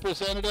sales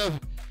representative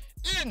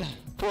in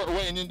Fort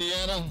Wayne,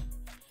 Indiana.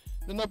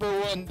 The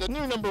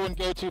new number one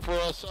go-to for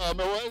us.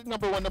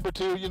 Number 1, number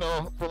 2, you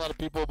know, for a lot of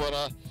people,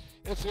 but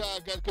it's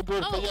got good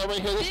work. But yeah, right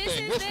here,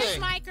 this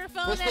thing.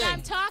 Microphone that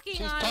I'm talking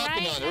She's on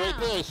talking right on now. it right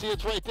there. See,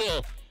 it's right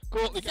there.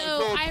 Gold,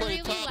 So I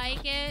really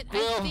like it.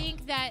 I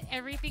think that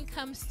everything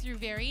comes through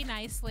very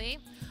nicely.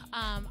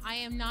 I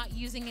am not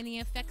using any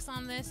effects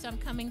on this, so I'm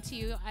coming to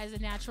you as a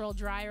natural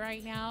dry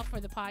right now for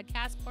the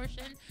podcast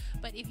portion.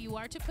 But if you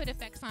are to put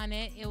effects on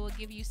it, it will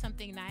give you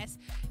something nice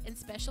and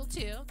special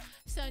too.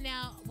 So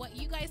now what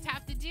you guys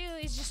have to do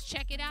is just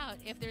check it out.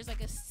 If there's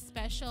like a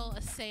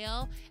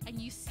sale, and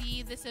you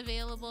see this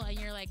available and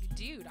you're like,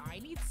 dude, I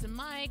need some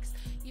mics,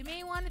 you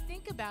may want to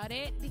think about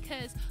it,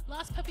 because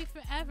Lost Puppy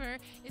Forever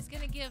is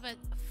going to give it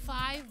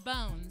 5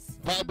 bones.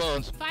 5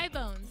 bones. 5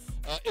 bones.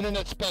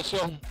 Internet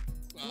special.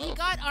 We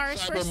got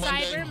ours for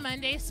Cyber Cyber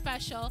Monday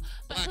special,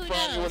 but Black who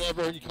Friday, knows?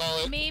 whatever you call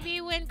it.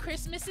 Maybe when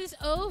Christmas is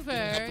over,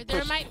 to there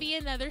push- might be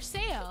another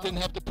sale.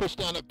 Didn't have to push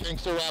down a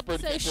gangster rapper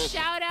to So get this.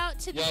 shout out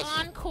to Yes. the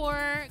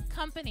Encore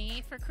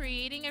company for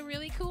creating a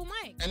really cool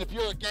mic. And if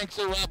you're a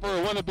gangster rapper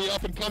or want to be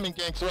up-and-coming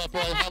gangster rapper,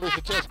 I highly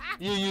suggest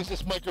you use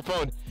this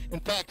microphone.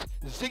 In fact,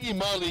 Ziggy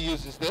Marley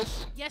uses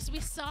this. Yes,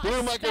 we saw Blue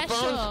a microphones.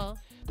 special.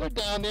 They're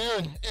down there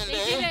in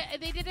LA.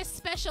 They did a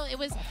special. It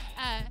was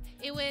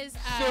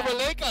Silver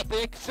Lake, I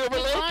think. Silver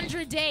Lake.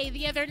 Andra Day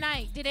the other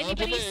night. Did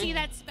anybody Day. see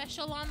that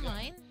special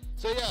online?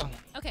 So yeah,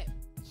 Okay.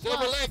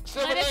 Silver Well, Lake,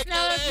 Silver let us Lake, know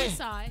LA. if you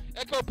saw it.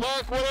 Echo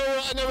Park,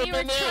 whatever. I never They were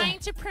been there. trying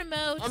to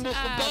promote I'm just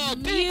a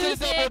dog. D to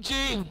the double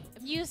G.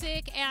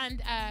 music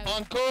and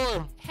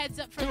Encore. heads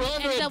up for the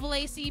 200.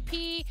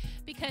 NAACP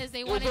because they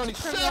It was wanted only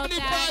to promote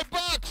that.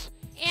 $75.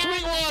 And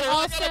Sweetwater,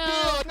 I got a deal.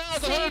 also Now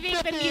it's saving the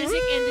 $150.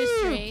 music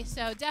Woo! industry.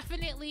 So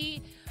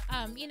definitely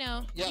You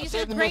know, Yeah, these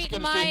save are the great music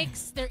industry.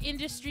 mics. They're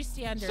industry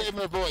standard. Saving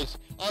their voice.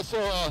 Also,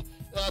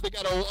 they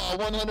got a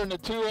 100 and a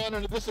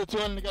 200. This is a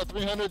 200. They got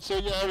 300. So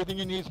yeah, everything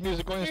you need is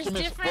musical There's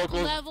instruments, different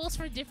vocals. levels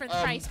for different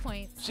price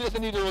points. She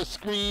doesn't need a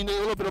screen. A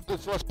little bit of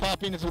this less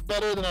popping. It's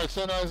better than our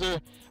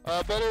Sennheiser.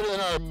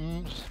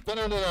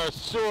 Better than our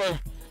Shure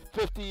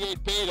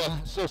 58 Beta.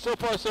 So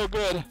far so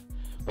good.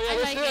 But yeah, I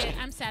that's like it. it.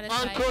 I'm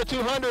satisfied. Encore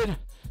 200.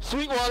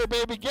 Sweetwater,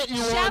 baby, get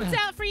you one. Shouts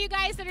out for you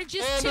guys that are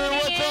just Andrew, tuning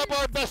what's in. up,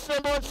 our best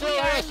number one We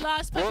are seller?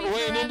 Lost Puppy Way in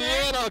Forever.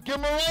 Indiana. Give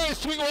them away,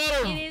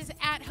 Sweetwater. It is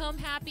At Home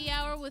Happy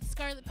Hour with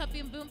Scarlet Puppy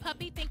and Boom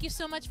Puppy. Thank you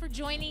so much for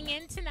joining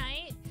in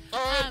tonight. All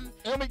right,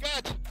 and we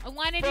got I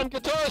wanted from to,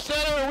 Guitar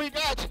Center, we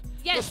got the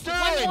yes,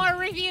 Sterling. one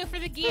more review for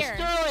the The gear.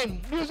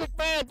 Sterling Music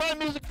Band, by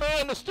Music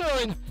Band, the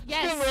Sterling.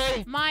 Yes,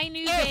 Stingray. my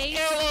new bass.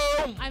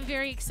 SLO. I'm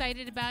very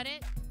excited about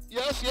it.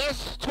 Yes,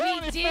 We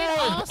 24. did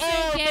also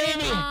Oh, get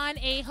baby. it on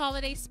a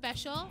holiday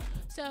special.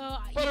 So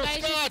you guys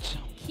Butterscotch. should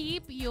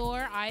keep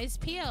your eyes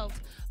peeled.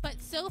 But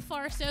so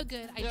far, so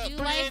good. Yeah, I do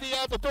 380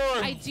 out the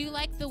door.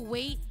 like the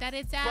weight that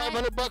it's at.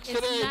 $500 It's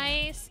today.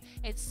 nice.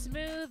 It's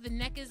smooth. The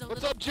neck is a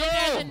What's little up, Joe?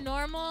 bigger than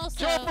normal. So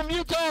Joe from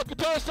Utah,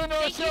 Guitar Center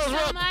thank you sales so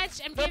rep.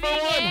 much. I'm Number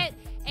giving one. it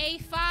a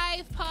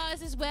 5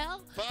 pause as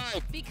well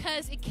 5.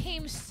 because it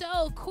came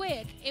so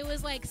quick. It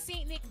was like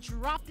St. Nick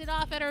dropped it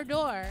off at our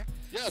door.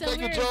 Yeah, So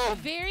thank you, we're Joe.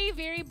 very,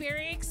 very,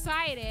 very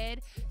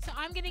excited. So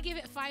I'm gonna give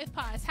it 5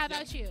 pause. How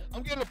about you?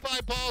 I'm getting a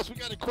 5 balls. We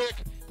got it quick.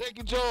 Thank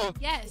you, Joe.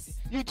 Yes.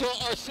 Utah,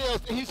 our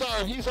sales. He's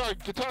our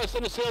Guitar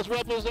Center sales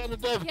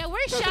representative. Yeah, we're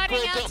Does a shouting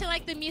great out job. to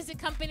like the music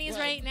companies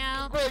Yeah, right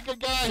now. Great, good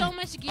guy. So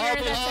much gear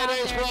Happy that's out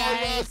holidays there, for all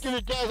you guys. Give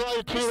you guys all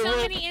your There's crew to so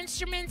work. many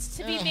instruments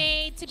to be Yeah.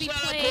 made, to be Shout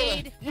out to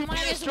played. the Might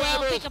UPS as well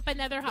drivers. pick up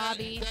another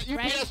hobby, The UPS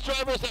right?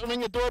 drivers that ring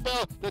the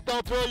doorbell, that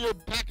don't throw your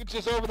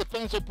packages over the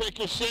fence or break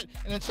your shit,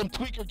 and then some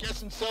tweaker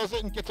gets and sells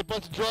it and gets a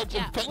bunch of drugs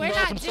Yeah, and fentanyl we're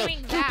not from stuff.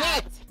 doing To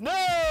that. death.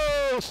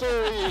 No,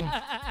 sorry.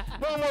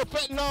 No more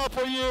fentanyl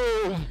for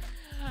you.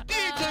 D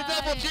to the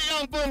double G,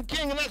 Young Boom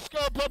King, and that's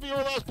Scarlet Puppy, your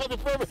last puppy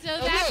forever. So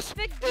And that's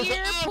this the is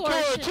gear Encore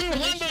portion for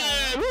the 200.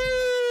 show.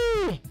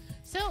 Woo!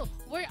 So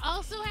we're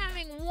also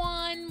having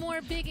one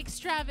more big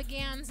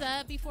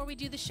extravaganza before we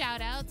do the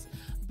shout outs.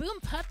 Boom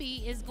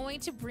Puppy is going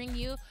to bring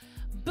you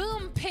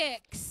Boom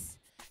Picks.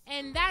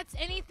 And that's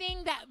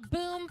anything that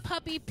Boom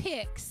Puppy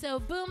picks. So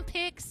Boom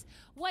Picks,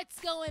 what's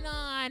going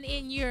on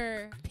in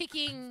your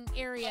picking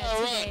area All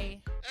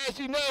today? right. As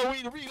you know,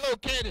 we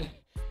relocated,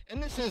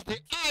 and this is the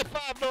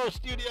I-5 North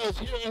Studios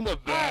here in the Our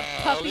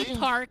Valley. Puppy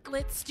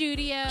Parklet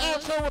Studios.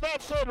 Also, with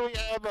that said, we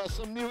have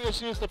some new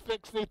issues to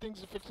fix, new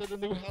things to fix at the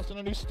new house and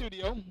a new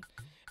studio.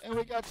 And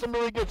we got some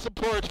really good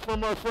support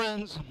from our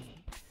friends.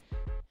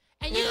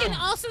 And you Yeah. can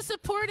also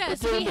support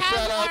us. We're We doing the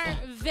have shout-out. our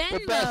The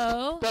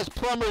Venmo. best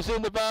plumbers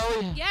in the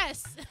Valley.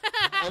 Yes.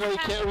 I know you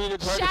can't read it,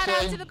 it's hard Shout to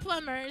out say. to the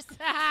plumbers.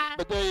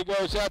 But there you go,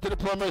 shout out to the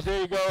plumbers,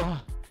 there you go.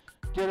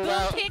 Get it Boom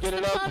out, Picks get the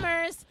it up.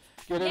 plumbers.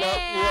 Get it Yeah. up.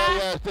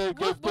 Yeah. They're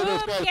Whoop, good, those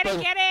whoop. guys. Get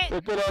it, get it. They're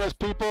good honest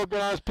people,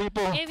 good honest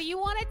people. If you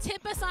want to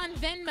tip us on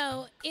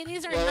Venmo, it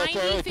is our Yeah, that's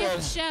all right 95th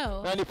there.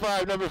 show.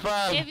 95, number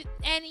 5.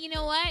 And you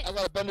know what? I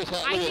got a Bender's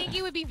hat. I Look at think it.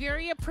 it would be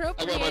very I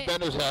appropriate got my to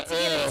Bender's hat. give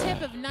a Yeah.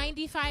 tip of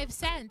 95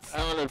 cents. I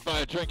want to buy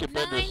a drink at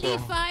Bender's. So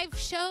 95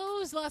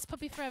 shows Lost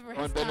Puppy Forever when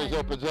has Bender's done.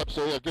 opens up,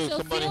 so yeah, give us So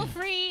some feel money.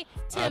 free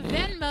to I'm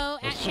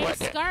Venmo at sweating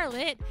Hit it.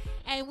 Scarlet,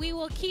 and we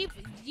will keep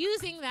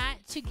using that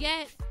to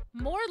get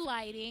more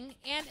lighting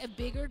and a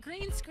bigger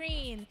green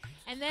screen.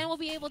 And then we'll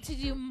be able to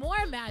do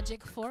more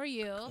magic for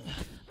you.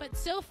 But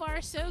so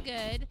far, so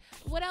good.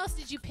 What else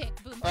did you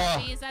pick, Boom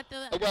Puppy? Is that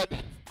I the... got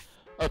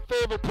our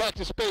favorite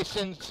practice space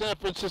in San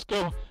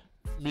Francisco.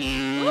 Oops.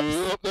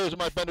 Oh, there's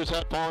my Bender's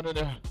hat falling in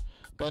there.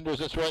 Bender's,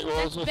 that's right.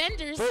 Well, That's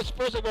Bender's.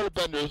 First I go to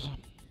Bender's.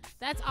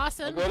 That's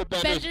awesome. I go to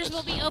Bender's. Bender's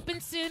will be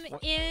open soon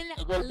in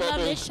I go to La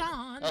Bender's. Mission.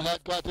 I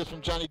got this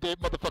from Johnny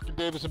motherfucking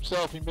Davis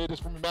himself. He made this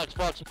for me, Max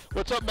Fox.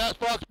 What's up, Max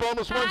Fox?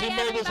 Bonus Hi, ones. He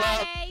made this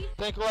hat. everybody.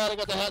 Thank you a lot. I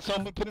got the hat, so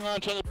I'm putting it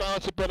on, trying to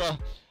balance it. But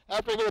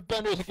after I go to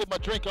Bender's and get my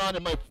drink on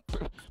and my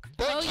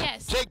thanks,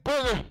 yes. Jake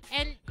Burger.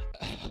 And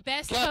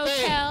best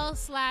Cafe. hotel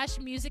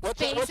 / music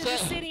space What's in that?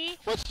 the city.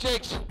 What's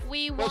Jake's?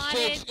 We What's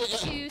wanted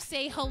Jake's? to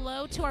say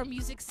hello to our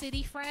Music City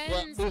Yeah,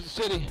 friends. Music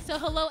City. So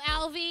hello,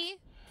 Alvi.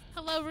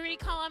 Hello, Rudy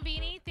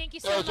Colombini. Thank you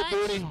so There's a much.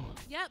 booty.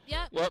 Yep.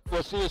 Yep,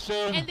 we'll see you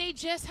soon. And they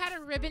just had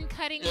a ribbon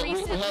cutting Yeah, we had-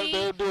 recently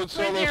they were doing for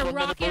solos their for a minute,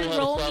 Rock but we and had to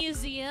Roll stop.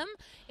 Museum.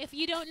 If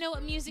you don't know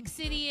what Music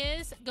City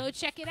is, go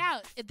check it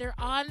out. They're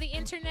on the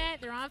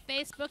internet. They're on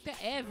Facebook. They're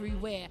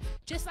everywhere.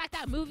 Just like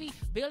that movie,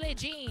 Billie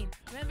Jean.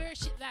 Remember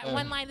that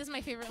one line? This is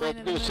my favorite Well, line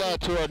in the give a movie. shout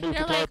out to our new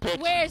They're guitar like, picks.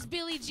 "Where's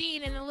Billie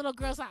Jean?" And the little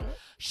girl's like,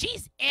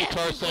 "She's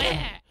Guitar Center,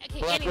 everywhere." Okay,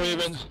 Black anyways.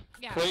 Ravens,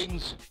 Yeah.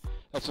 Clayton's.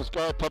 That's the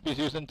Scarlet Puppy's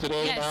using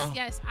today now.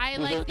 Yes. I These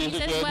like are- these these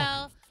are as good.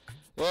 well.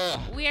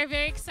 Yeah. We are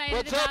very excited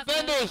What's about up,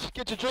 vendors?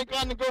 Get your drink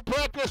on and go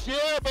practice.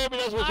 Yeah, baby,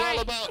 that's what it's all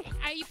right. about.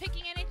 Are you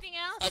picking anything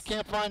else? I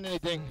can't find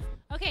anything.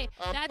 Okay,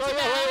 that's oh, about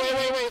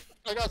yeah, it. wait.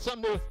 I got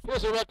something new.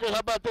 Here's a record. How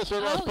about this?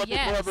 Our Lost Oh, Puppy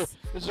yes. Forever.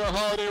 This is our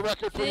holiday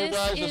record for you This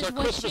guys. This is is our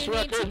what Christmas you need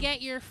record. to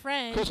get your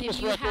friends Christmas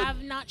if you record.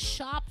 have not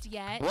shopped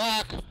yet.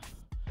 Black.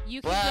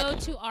 You can go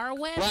to our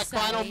website. Black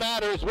Vinyl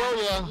Matters,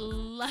 will ya?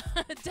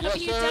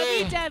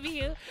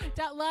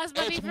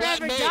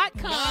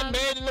 www.lostpuppyforever.com. Not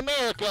made in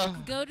America.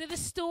 Go to the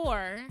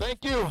store.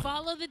 Thank you.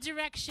 Follow the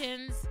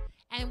directions,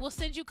 and we'll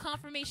send you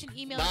confirmation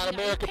email. Not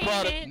American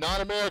product.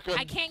 Not American.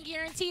 I can't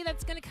guarantee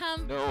that's going to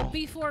come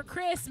before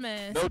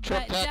Christmas. No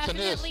Trump but tax in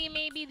this. definitely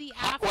maybe the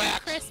after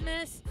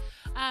Christmas.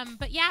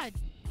 But yeah,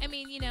 I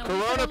mean, you know,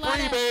 Corona we put a lot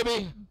free, of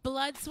baby.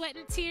 blood, sweat,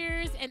 and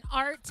tears and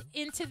art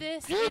into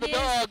this. You're it the is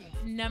dog.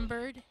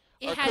 numbered.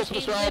 It Our has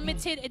Christmas a album.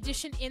 limited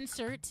edition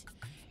insert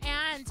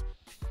and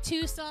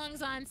 2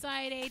 songs on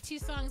side A, 2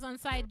 songs on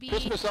side B,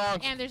 Christmas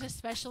songs. and there's a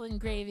special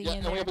engraving Yeah, in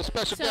and there. we have a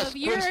special so guest, if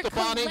you're Gwen a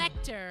Stefani.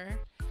 collector,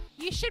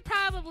 you should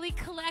probably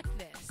collect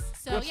this.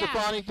 So Gwen yeah,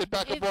 Stefani did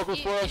backup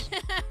vocals for us.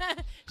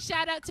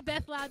 Shout out to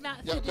Beth Loudmouth.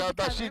 Yeah, who did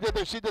the she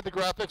cover. did the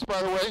graphics,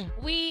 by the way.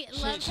 We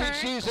love her.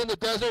 She's in the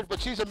desert, but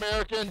she's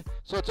American,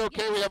 so it's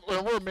okay. We're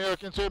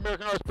American, so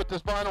American artists. But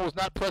this vinyl was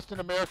not pressed in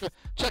America.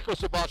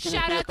 Czechoslovakia.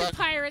 Shout out to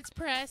Pirates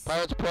Press.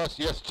 Pirates Press,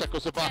 yes,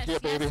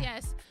 Czechoslovakia, baby.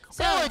 Yes.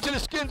 So All right, to the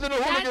Skins and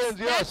the Hooligans,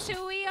 yes. That's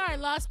who we are.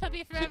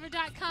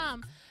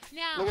 LostPuppyForever.com.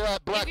 Now, Look at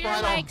that, black if you're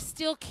vinyl. like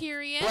still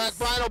curious, Black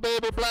vinyl,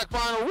 baby, black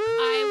vinyl. Woo!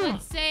 I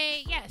would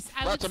say yes.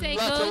 I would say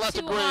go lots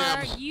to of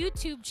our grams.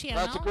 YouTube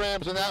channel. Lots of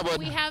grams in that one.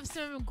 We have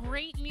some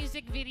great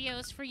music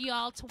videos for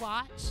y'all to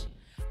watch.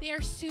 They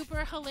are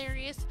super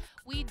hilarious.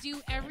 We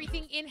do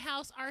everything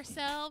in-house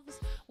ourselves.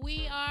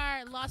 We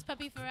are Lost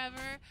Puppy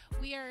Forever.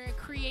 We are a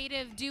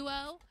creative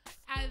duo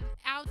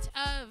out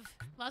of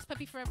Lost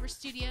Puppy Forever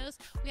Studios.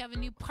 We have a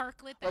new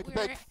parklet that we're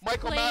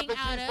Michael playing Mappin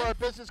out for our of.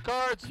 business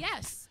cards.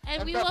 Yes,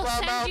 and And we Beth will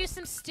Loudmouth. send you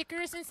some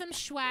stickers and some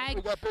swag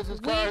We got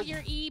business with cards. your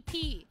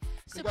EP.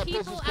 So got people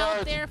business out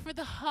cards. there for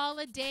the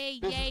holiday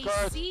Business yay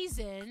cards.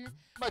 season,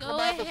 Michael go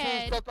Mappin,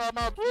 ahead. Beth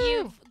Loudmouth. Woo!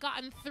 You've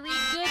gotten 3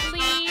 good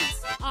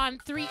leads on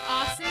 3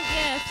 awesome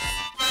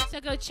gifts. So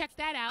go check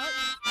that out.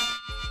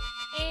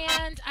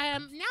 And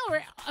now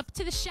we're up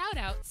to the shout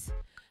outs.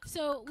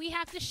 So we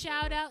have to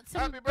shout out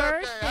some Happy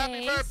birthday.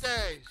 Happy birthdays.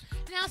 birthdays.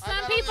 Now got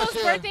some it people's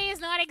this year. birthday is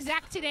not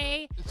exact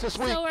today. It's this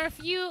week. So we're a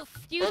few Or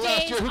last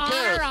days year, who on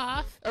cares? or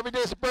off. Every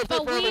day's a birthday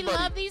But for we everybody.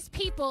 love these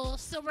people,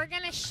 so we're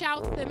gonna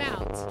shout them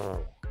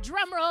out.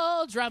 Drum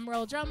roll, drum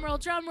roll, drum roll,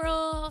 drum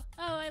roll. Oh,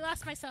 I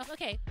lost myself.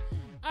 Okay.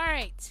 All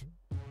right.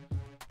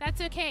 That's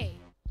okay.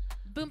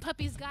 Boom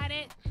Puppy's got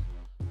it.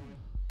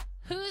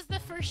 Who's the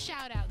first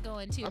shout out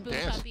going to? I'm Boom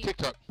dancing. Puppy.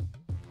 TikTok.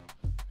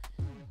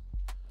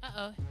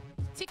 Uh-oh.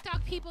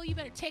 TikTok people, you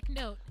better take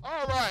note.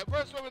 All right,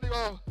 first one we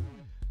go.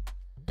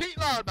 Pete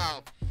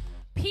Loudmouth.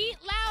 Pete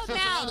Since we're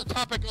on the Loudmouth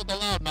topic of the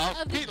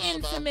loudmouth, of Pete the Loudmouth,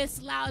 infamous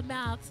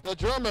Loudmouth the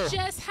drummer.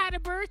 just had a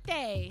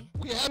birthday.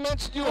 We have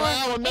mentioned you, Or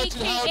Hal, and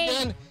mentioned Hal AKA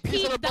again.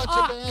 He's in a Pete the bunch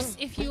Ox, of bands.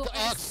 if Pete you the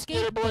are a Ox,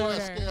 skater boy.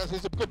 skateboarder. Yes,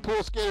 he's a good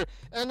pool skater.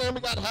 And then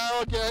we got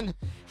Hal again.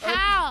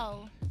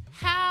 Hal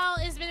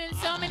has been in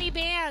so many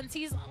bands.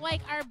 He's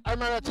like our I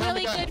remember that time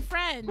really good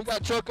friend. we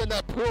got drunk in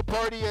that pool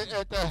party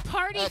at the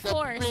Party at the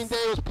Force. Green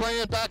Day was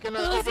playing back in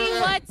over Who's he?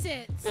 there What's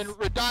it? in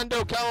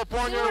Redondo,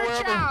 California, or Sewer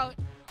wherever. Trout.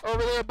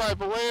 Over there by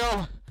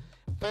Vallejo,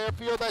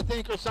 Fairfield, I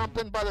think, or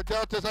something, by the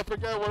Deltas. I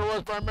forget what it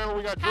was, but I remember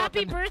we got drunk.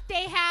 Happy and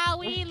birthday, Hal.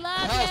 We love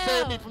Hal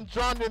saved me you. from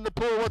drowning in the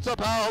pool. What's up,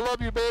 Hal? I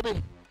love you,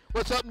 baby.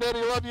 What's up,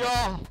 Nettie? Love you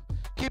all.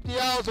 Keep the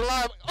owls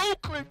alive.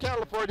 Oakland,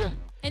 California.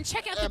 And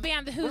check out the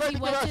band, the We'd Who's like He, to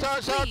give What's our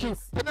It, shout out to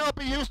please.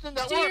 Penelope Houston.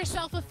 That Do works.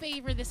 yourself a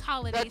favor this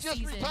holiday That just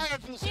season.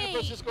 retired from the San Hey,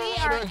 Francisco we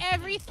are Library.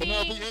 everything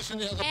Penelope Houston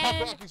has a punk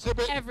rock and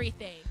exhibit.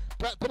 everything.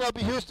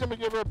 Penelope Houston, we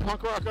give her a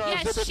punk rock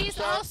Yes, exhibit. she's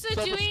San also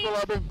Francisco doing.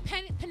 Library.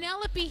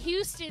 Penelope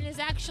Houston is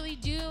actually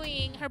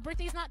doing. Her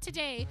birthday's not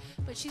today,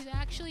 but she's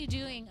actually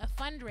doing a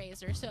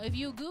fundraiser. So if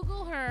you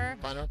Google her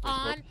Find her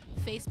on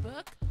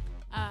Facebook,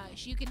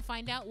 you can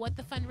find out what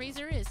the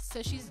fundraiser is.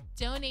 So she's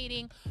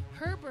donating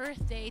her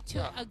birthday to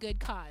Yeah. a good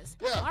cause.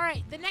 Yeah. All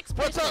right, the next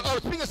What's person. up? Oh,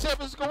 speaking of San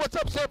Francisco, what's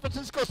up, San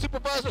Francisco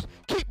supervisors?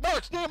 Keep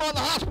Mark's name on the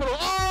hospital.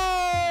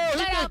 Oh, he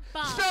gave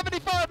Ba-da-bum.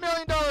 $75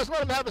 million.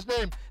 Let him have his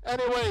name.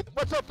 Anyway,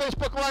 what's up,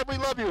 Facebook Live? We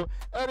love you.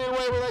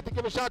 Anyway, we'd like to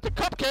give a shout out to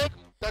Cupcake.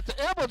 That's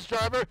the ambulance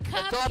driver.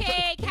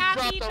 Cupcake, He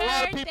happy dropped a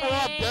lot of people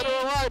off, birthday. dead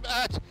or alive,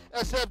 at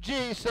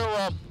SFG.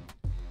 So,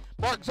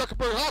 Mark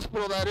Zuckerberg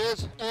Hospital, that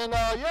is. And,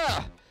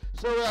 yeah.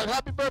 So,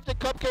 happy birthday,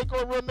 Cupcake,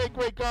 or roommate,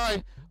 great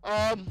guy.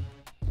 And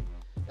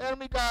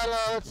we got,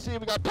 let's see,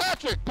 we got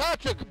Patrick.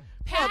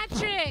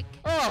 Patrick.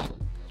 Oh,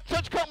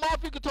 Trench Coat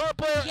Mafia guitar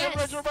player Yes.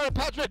 and original writer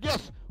Patrick,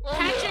 yes. Oh,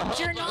 Patrick yeah.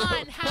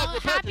 Jernon,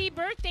 Patrick, happy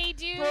birthday,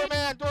 dude.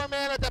 Doorman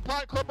at that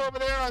pot club over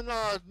there on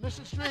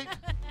Mission Street.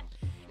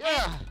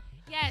 Yeah.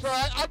 Yes. So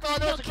I go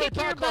there, He'll it's a great kick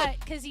your pot club. butt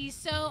because he's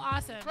so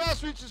awesome.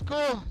 Grassroots is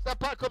cool. That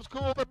pot club's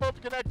cool. They're both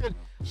connected.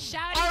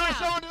 Shout Irish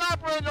it out. owned and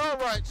operated. All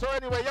right. So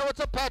anyway, yeah, what's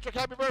up, Patrick?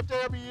 Happy birthday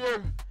every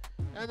year.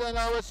 And then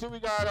let's see, we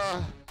got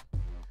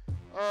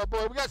oh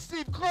boy, we got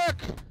Steve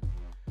Clark.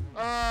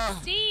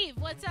 Steve,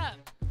 what's up?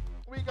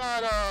 We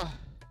got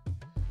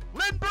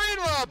Lynn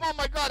Breedlove. Oh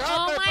my God. Oh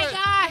How my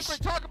gosh. We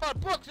talk about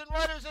books and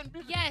writers and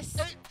music. Yes.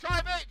 Hey,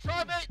 Tribe 8.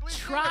 Lead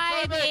singer,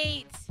 Tribe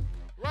 8.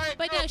 Right.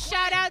 But no,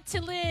 shout out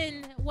to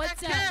Lynn.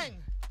 What's and up? King.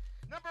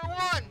 Number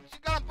 1. She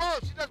got them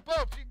both. She does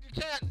both. She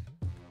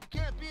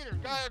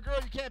Fire Girl,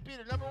 you can't beat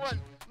her. Number 1,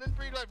 Lynn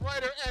Breedlove,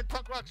 writer and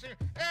punk rock singer.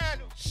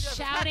 And she has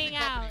Shouting a taxi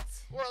out. company.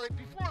 Well, like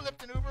before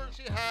Lyft and Uber,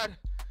 she had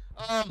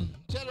her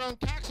own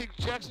taxi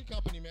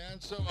company, man.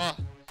 So,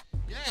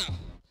 yeah.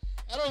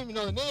 I don't even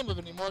know the name of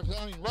it anymore because I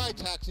don't even ride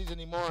taxis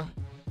anymore.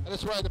 I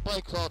just ride the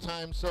bikes all the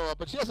time. So,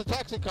 but she has a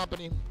taxi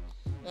company.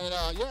 And,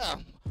 yeah.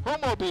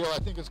 Homobile, I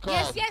think it's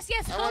called. Yes,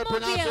 I want to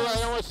pronounce it right. I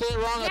don't want to say it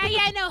wrong.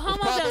 No,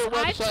 Homobiles.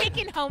 I've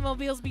taken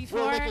Homobiles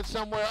before. We'll link it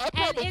somewhere. I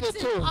probably and did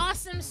it's too. an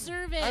awesome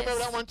service. I remember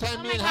that one time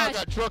oh me my and Hal gosh,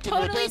 got drunk in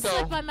totally Redondo.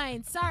 slipped my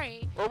mind.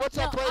 Sorry. Well, what's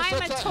that place? I'm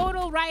What's a that?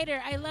 total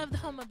rider. I love the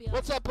Homobile.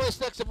 What's that place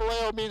next to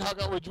Vallejo? Me and Hal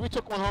got we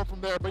took one home from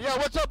there. But yeah,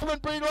 what's up, Lynn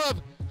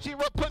Breedlove? She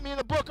put me in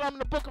a book. I'm in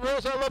the book of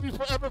hers. I love you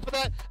forever for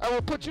that. I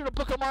will put you in a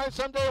book of mine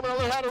someday when I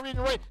learn how to read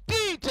and write.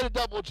 D to the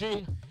double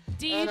G.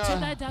 D and, to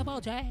the double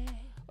J.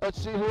 Let's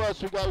see who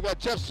else we got. We got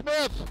Jeff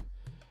Smith.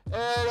 And,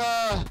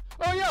 oh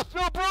yeah,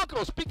 Phil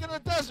Bronco, speaking of the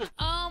desert.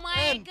 Oh my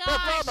and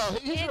gosh,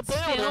 He's in a it's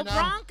band Phil right now.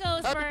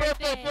 Bronco's Happy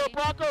birthday, Phil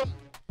Bronco.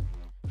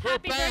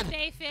 Happy band.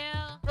 birthday,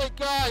 Phil. Great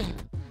guy.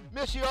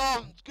 Miss you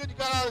all. It's good you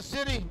got out of the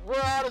city. We're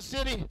out of the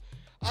city.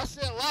 I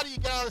said a lot of you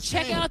got out of the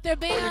city. Check out their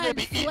band,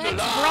 Flex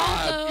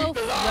Bronco.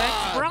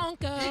 Flex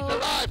Bronco. Eating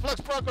alive, Flex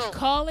Bronco.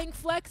 Calling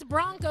Flex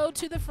Bronco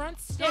to the front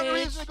stage. The only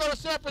reason to go to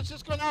San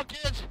Francisco now,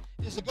 kids,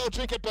 is to go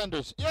drink at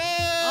Bender's. Yeah!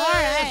 All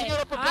right. Let's get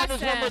up at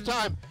Bender's one more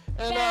time.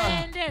 And,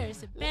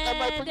 Benders.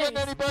 am I forgetting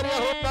anybody? I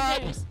hope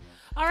not.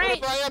 All right.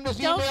 If I am, just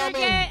Don't email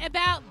forget me.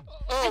 about.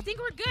 I think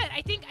we're good.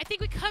 I think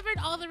we covered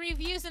all the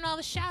reviews and all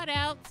the shout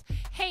outs.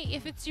 Hey,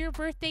 if it's your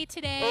birthday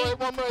today. Oh, wait,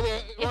 one more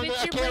there. If it's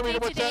I your can't read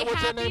it. birthday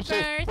What's that today, name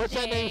say? happy What's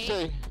that name birthday.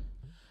 say?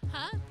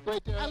 Huh?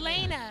 Right there.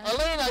 Elena.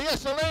 Elena,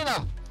 yes,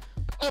 Elena.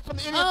 Oh, from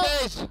the Indian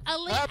days.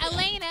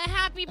 Elena,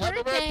 happy birthday.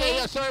 Happy birthday.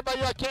 Yeah, sorry about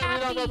you. I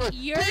can't read on the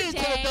your D to the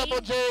day. double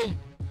J.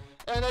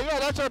 And yeah,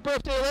 that's our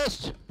birthday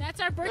list.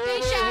 That's our birthday There it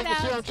is. You shout can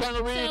see out. I'm trying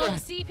to read. So,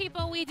 see,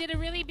 people, we did a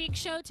really big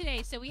show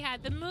today. So, we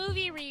had the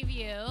movie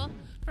review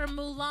for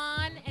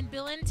Mulan and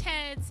Bill and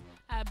Ted's,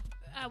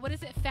 what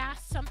is it,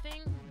 Fast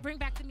something? Bring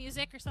Back the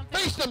Music or something?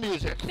 Face the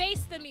music.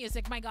 Face the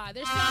Music, my God.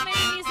 There's so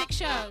many music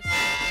shows.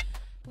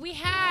 We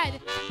had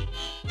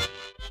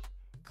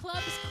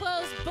Club's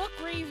Closed book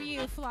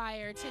review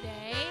flyer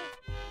today.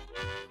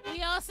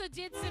 We also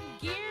did some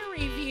gear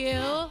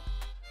review.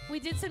 We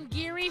did some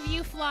gear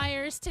review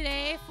flyers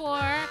today for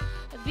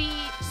the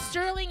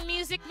Sterling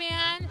Music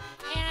Man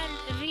and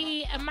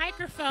the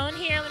microphone.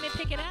 Here, let me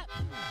pick it up.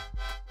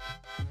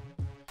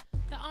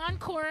 The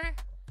Encore.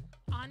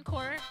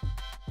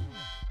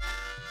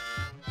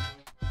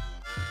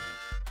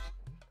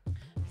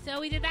 So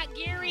we did that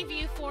gear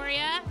review for you.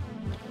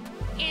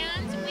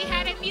 And we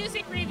had a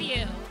music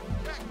review.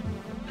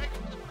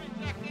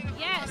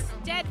 Yes,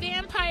 Dead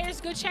Vampires.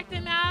 Go check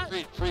them out.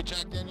 Free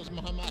Jack Daniels,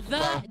 Muhammad.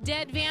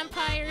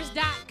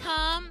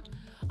 TheDeadVampires.com.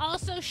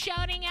 Also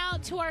shouting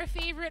out to our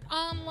favorite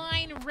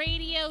online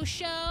radio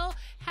show.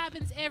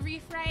 Happens every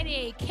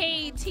Friday.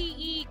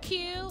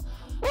 KTEQ.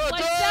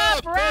 What's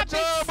up, Rapid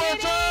City?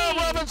 What's up,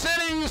 Rapid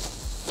City?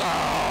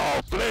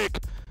 Salt Lake,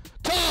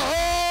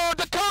 Tahoe,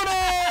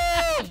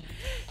 Dakota.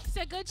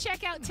 So go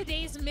check out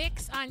today's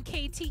mix on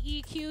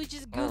KTEQ.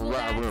 Just Google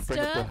right, that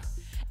stuff.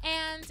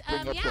 And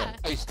yeah,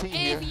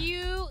 if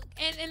you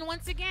and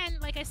once again,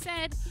 like I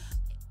said,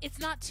 it's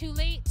not too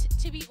late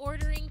to be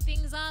ordering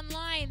things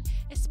online,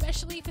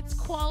 especially if it's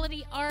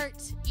quality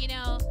art. You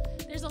know,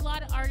 there's a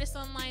lot of artists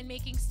online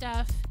making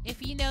stuff.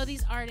 If you know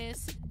these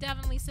artists,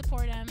 definitely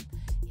support them.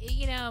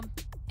 You know,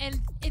 and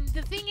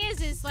the thing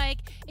is like,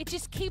 it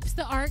just keeps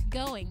the art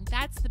going.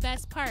 That's the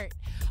best part.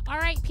 All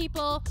right,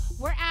 people,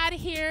 we're out of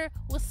here.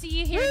 We'll see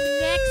you here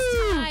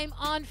next time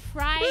on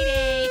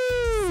Friday,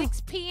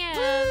 6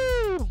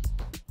 p.m.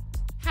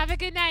 Have a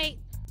good night.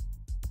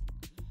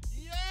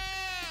 Yeah!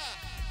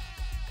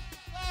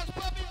 Lost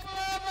Puppy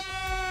Forever!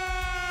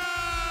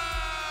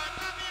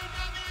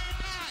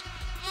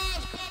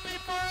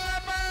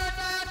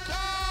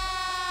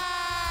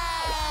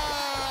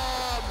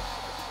 www.lostpuppyforever.com!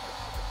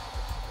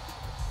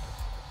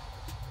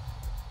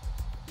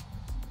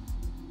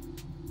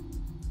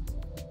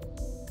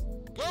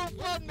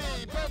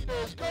 GoFundMe,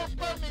 vendors,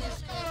 GoFundMe,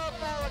 Scott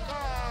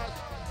Malachi.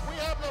 We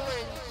have the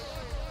links.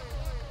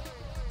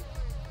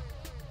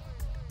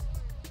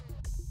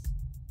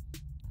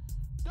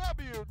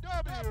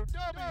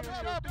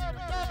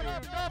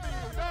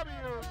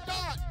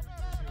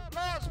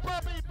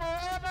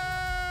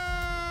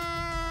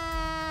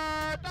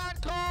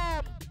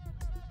 www.lostpuppyforever.com.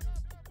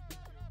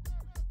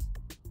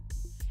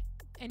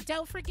 And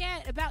don't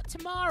forget about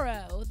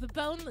tomorrow, the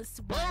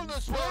Boneless One,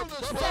 Boneless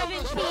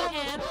 7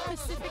 p.m.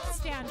 Pacific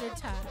Standard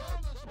Time.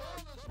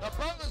 The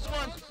Boneless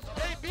One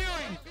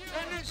debuting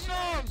their new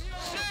song,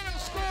 Santa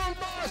School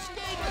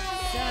Mosquito.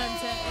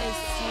 Santa is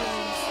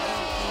stealing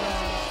stuff.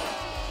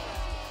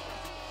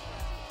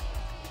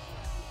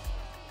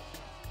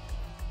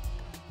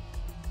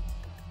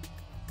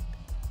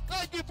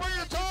 Thank you for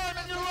your time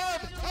and your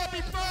love.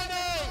 Happy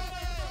Friday.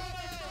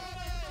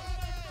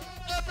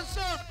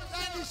 Episode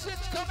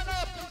 96 coming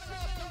up.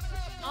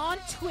 On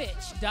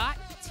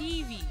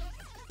Twitch.tv.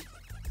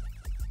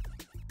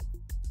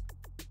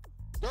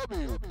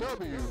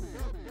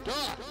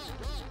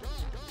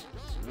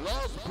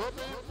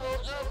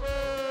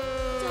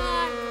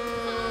 www.lostpuppyforever.com.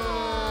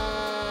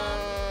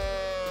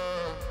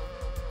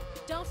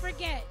 Don't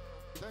forget,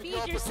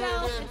 feed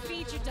yourself and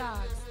feed your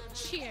dogs.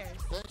 Cheers.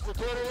 Thanks for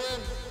tuning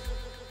in.